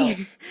 somebody else?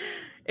 dating?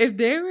 If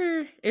they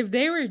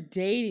were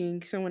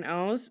dating someone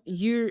else,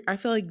 I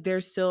feel like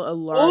there's still a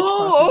large Oh,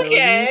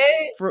 possibility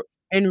okay. for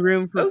and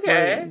room for Okay.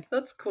 flirting.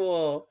 That's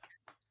cool.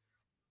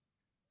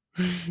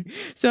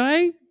 So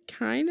I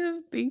kind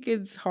of think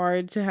it's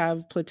hard to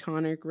have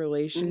platonic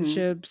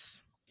Hmm.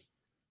 relationships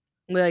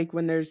like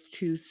when there's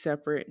two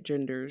separate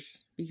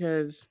genders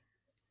because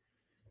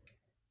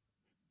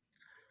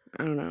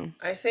I don't know.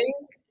 I think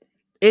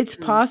It's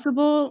mm,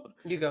 possible,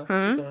 you go.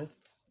 Keep huh? going.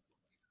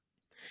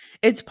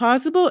 It's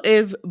possible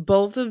if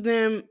both of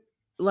them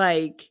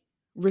like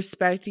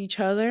respect each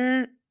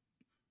other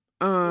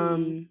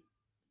Hmm. um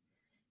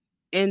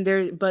and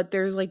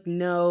there's like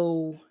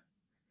no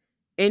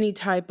any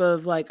type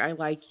of like I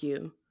like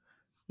you.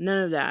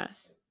 None of that.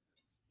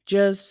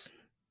 Just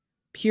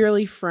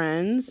purely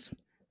friends.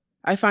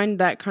 I find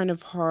that kind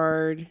of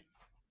hard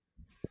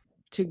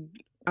to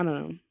I don't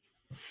know.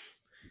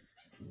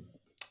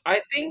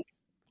 I think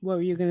What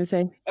were you going to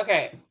say?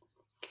 okay.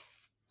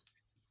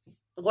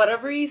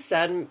 Whatever you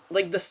said,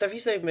 like the stuff you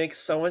said makes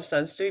so much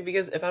sense to me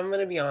because if I'm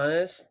gonna be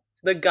honest,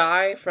 the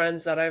guy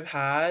friends that I've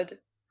had,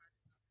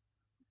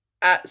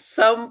 at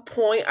some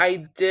point I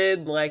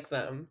did like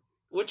them,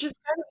 which is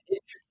kind of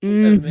interesting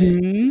to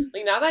admit. Mhm.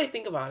 Like now that I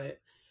think about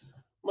it,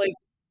 like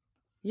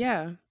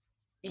Yeah.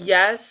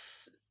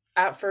 yes,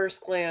 at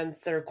first glance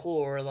they're cool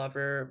or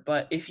whatever,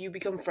 but if you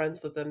become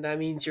friends with them, that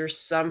means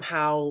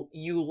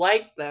you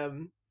like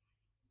them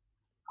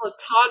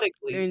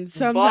platonically, In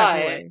some type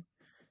of but way.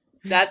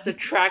 that's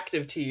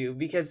attractive to you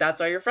because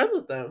that's why you're friends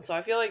with them. So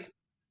I feel like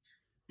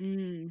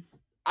Mm.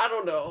 I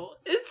don't know.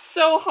 It's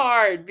so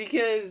hard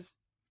because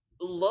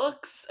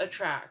looks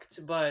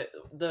attract, but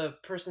the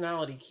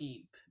personality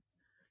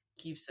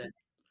keeps it.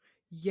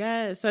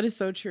 Yes, that is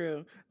so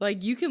true.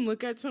 Like you can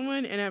look at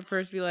someone and at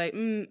first be like,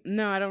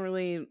 no, I don't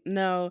really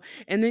know.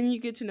 And then you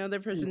get to know their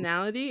Mm.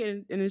 personality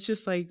and it's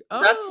just like,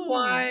 That's oh,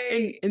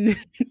 why and then,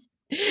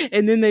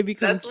 and then they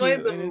become that's why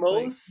cute the and it's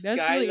like most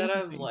that's guys really that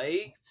I've interesting.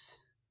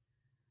 liked,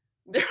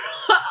 they're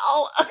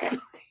all ugly.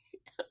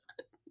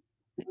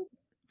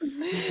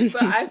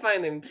 But I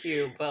find them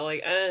cute. But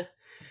like,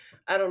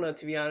 I don't know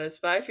to be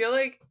honest. But I feel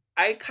like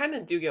I kind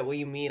of do get what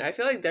you mean. I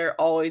feel like there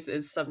always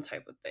is some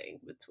type of thing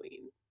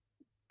between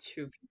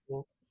two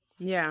people.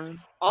 Yeah,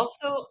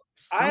 Also,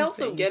 I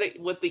also something. get it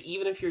with the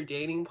even if you're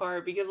dating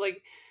part because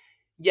like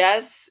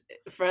yes,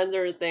 friends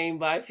are a thing,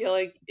 but I feel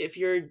like if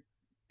you're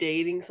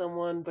dating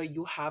someone but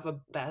you have a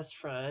best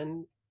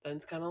friend, then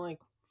it's kind of like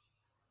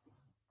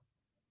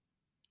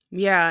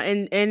Yeah,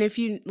 and if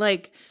you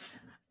like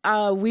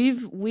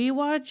we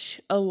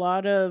watch a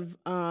lot of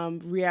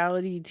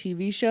reality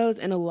TV shows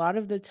and a lot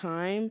of the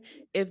time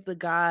if the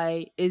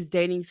guy is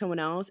dating someone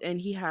else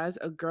and he has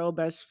a girl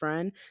best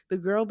friend, the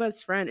girl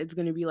best friend is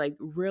going to be like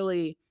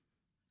really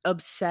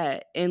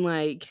upset and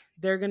like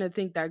they're going to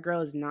think that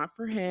girl is not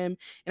for him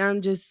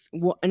and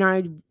and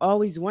I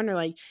always wonder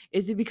like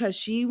is it because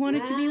she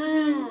wanted to be with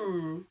him?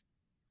 mm,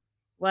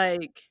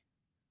 Like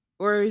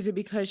or is it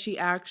because she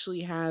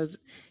actually has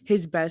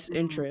his best mm.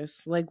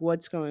 interests? Like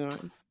what's going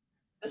on?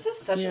 This is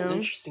You such an know?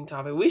 interesting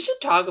topic. We should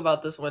talk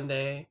about this one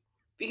day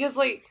because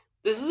like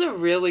this is a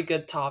really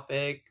good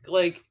topic.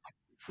 Like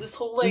this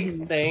whole like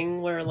Mhm.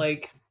 thing where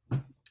like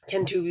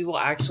can two people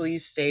actually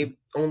stay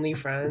only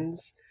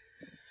friends?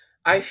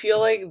 I feel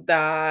like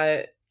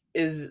that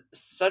is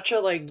such a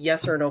like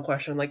yes or no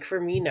question. Like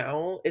for me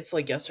now, it's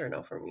like yes or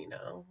no for me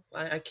now.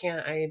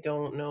 I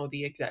don't know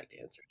the exact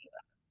answer.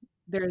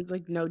 There's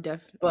like no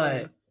yeah.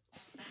 But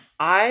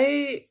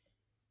I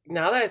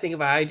now that I think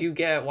about it, I do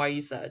get why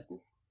you said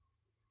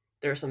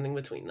there's something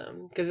between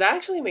them. Because that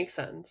actually makes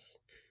sense.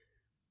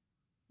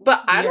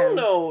 But I don't Yeah.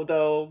 know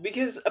though,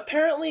 because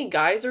apparently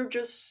guys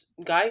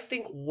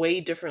think way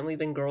differently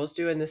than girls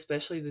do, and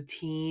especially the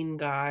teen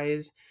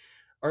guys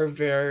are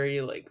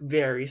very like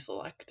very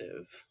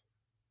selective.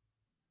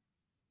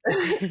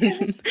 It's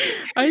kind of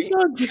I scary.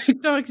 saw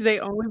TikToks they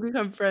only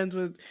become friends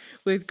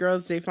with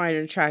girls they find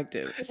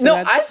attractive. So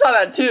No, I saw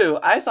that too.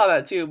 I saw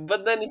that too.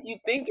 But then if you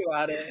think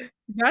about it,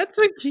 that's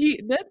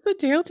a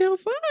telltale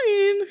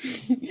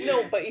sign.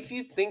 no, but if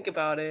you think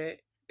about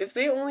it, if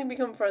they only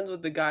become friends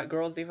with the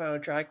girls they find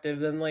attractive,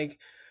 then like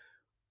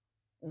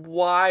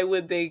why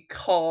would they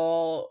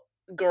call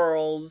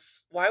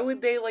why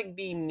would they like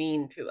be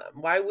mean to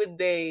them? Why would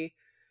they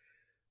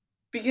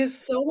because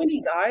so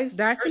many guys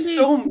That are can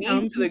be so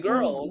mean some to the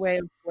people's way girls.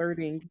 of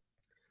flirting.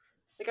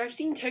 Like I've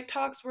seen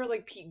TikToks where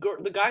like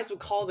the guys would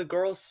call the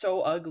girls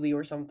so ugly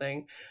or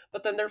something,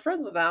 but then they're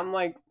friends with them. I'm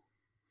like,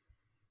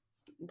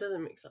 It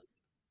doesn't make sense.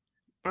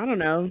 I don't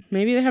know.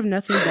 Maybe they have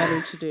nothing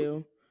better to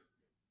do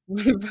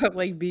but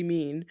like be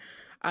mean.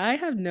 I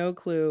have no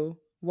clue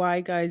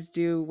why guys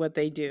do what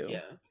they do.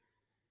 Yeah.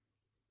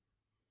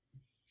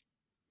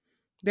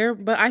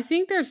 But I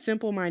think they're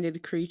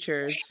simple-minded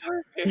creatures. They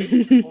are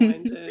very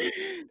simple-minded.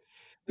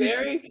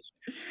 Very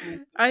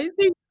extremely I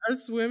think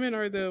us women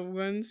are the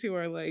ones who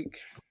are like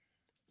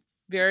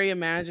very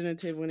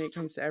imaginative when it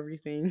comes to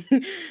everything.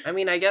 I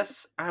mean, I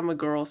guess I'm a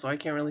girl, so I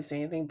can't really say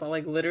anything, but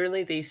like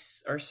literally, they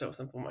are so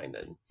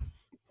simple-minded.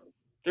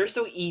 They're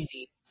so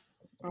easy.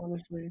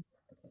 Honestly.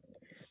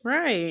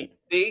 Right.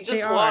 They They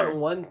just want are.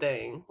 one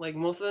thing. Like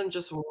most of them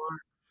just want.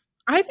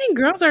 I think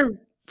girls are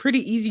pretty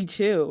easy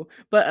too,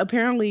 but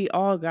apparently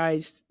all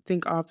guys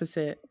think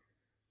opposite.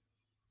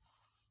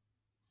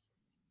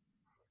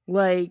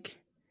 Like,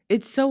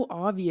 it's so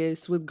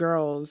obvious with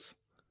girls.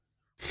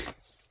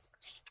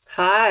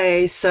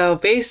 Hi. So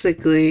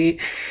basically,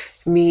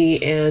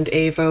 me and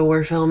Ava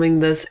were filming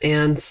this,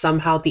 and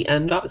somehow the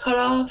end got cut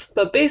off.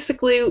 But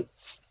basically,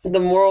 the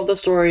moral of the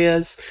story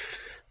is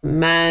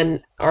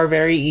men are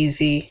very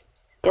easy.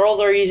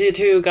 Girls are easy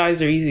too,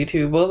 guys are easy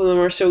too. Both of them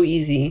are so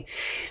easy.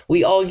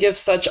 We all give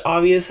such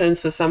obvious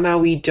hints, but somehow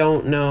we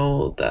don't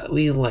know that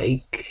we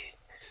like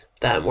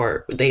them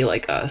or they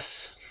like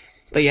us.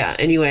 But yeah,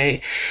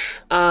 anyway,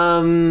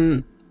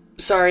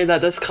 sorry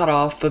that this cut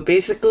off, but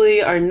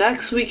basically our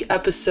next week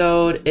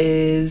episode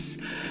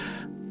is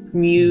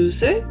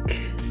music.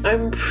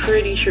 I'm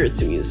pretty sure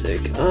it's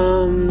music.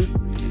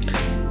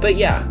 But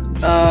yeah,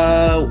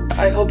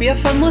 I hope you have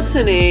fun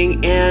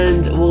listening,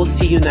 and we'll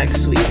see you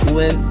next week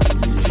with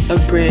a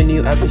brand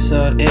new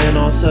episode. And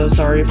also,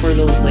 sorry for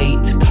the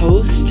late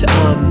post.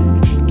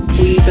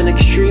 We've been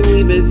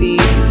extremely busy.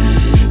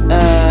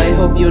 I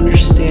hope you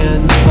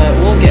understand, but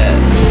we'll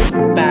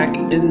get back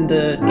in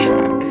the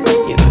track,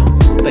 you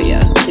know. But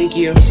yeah, thank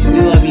you.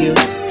 We love you.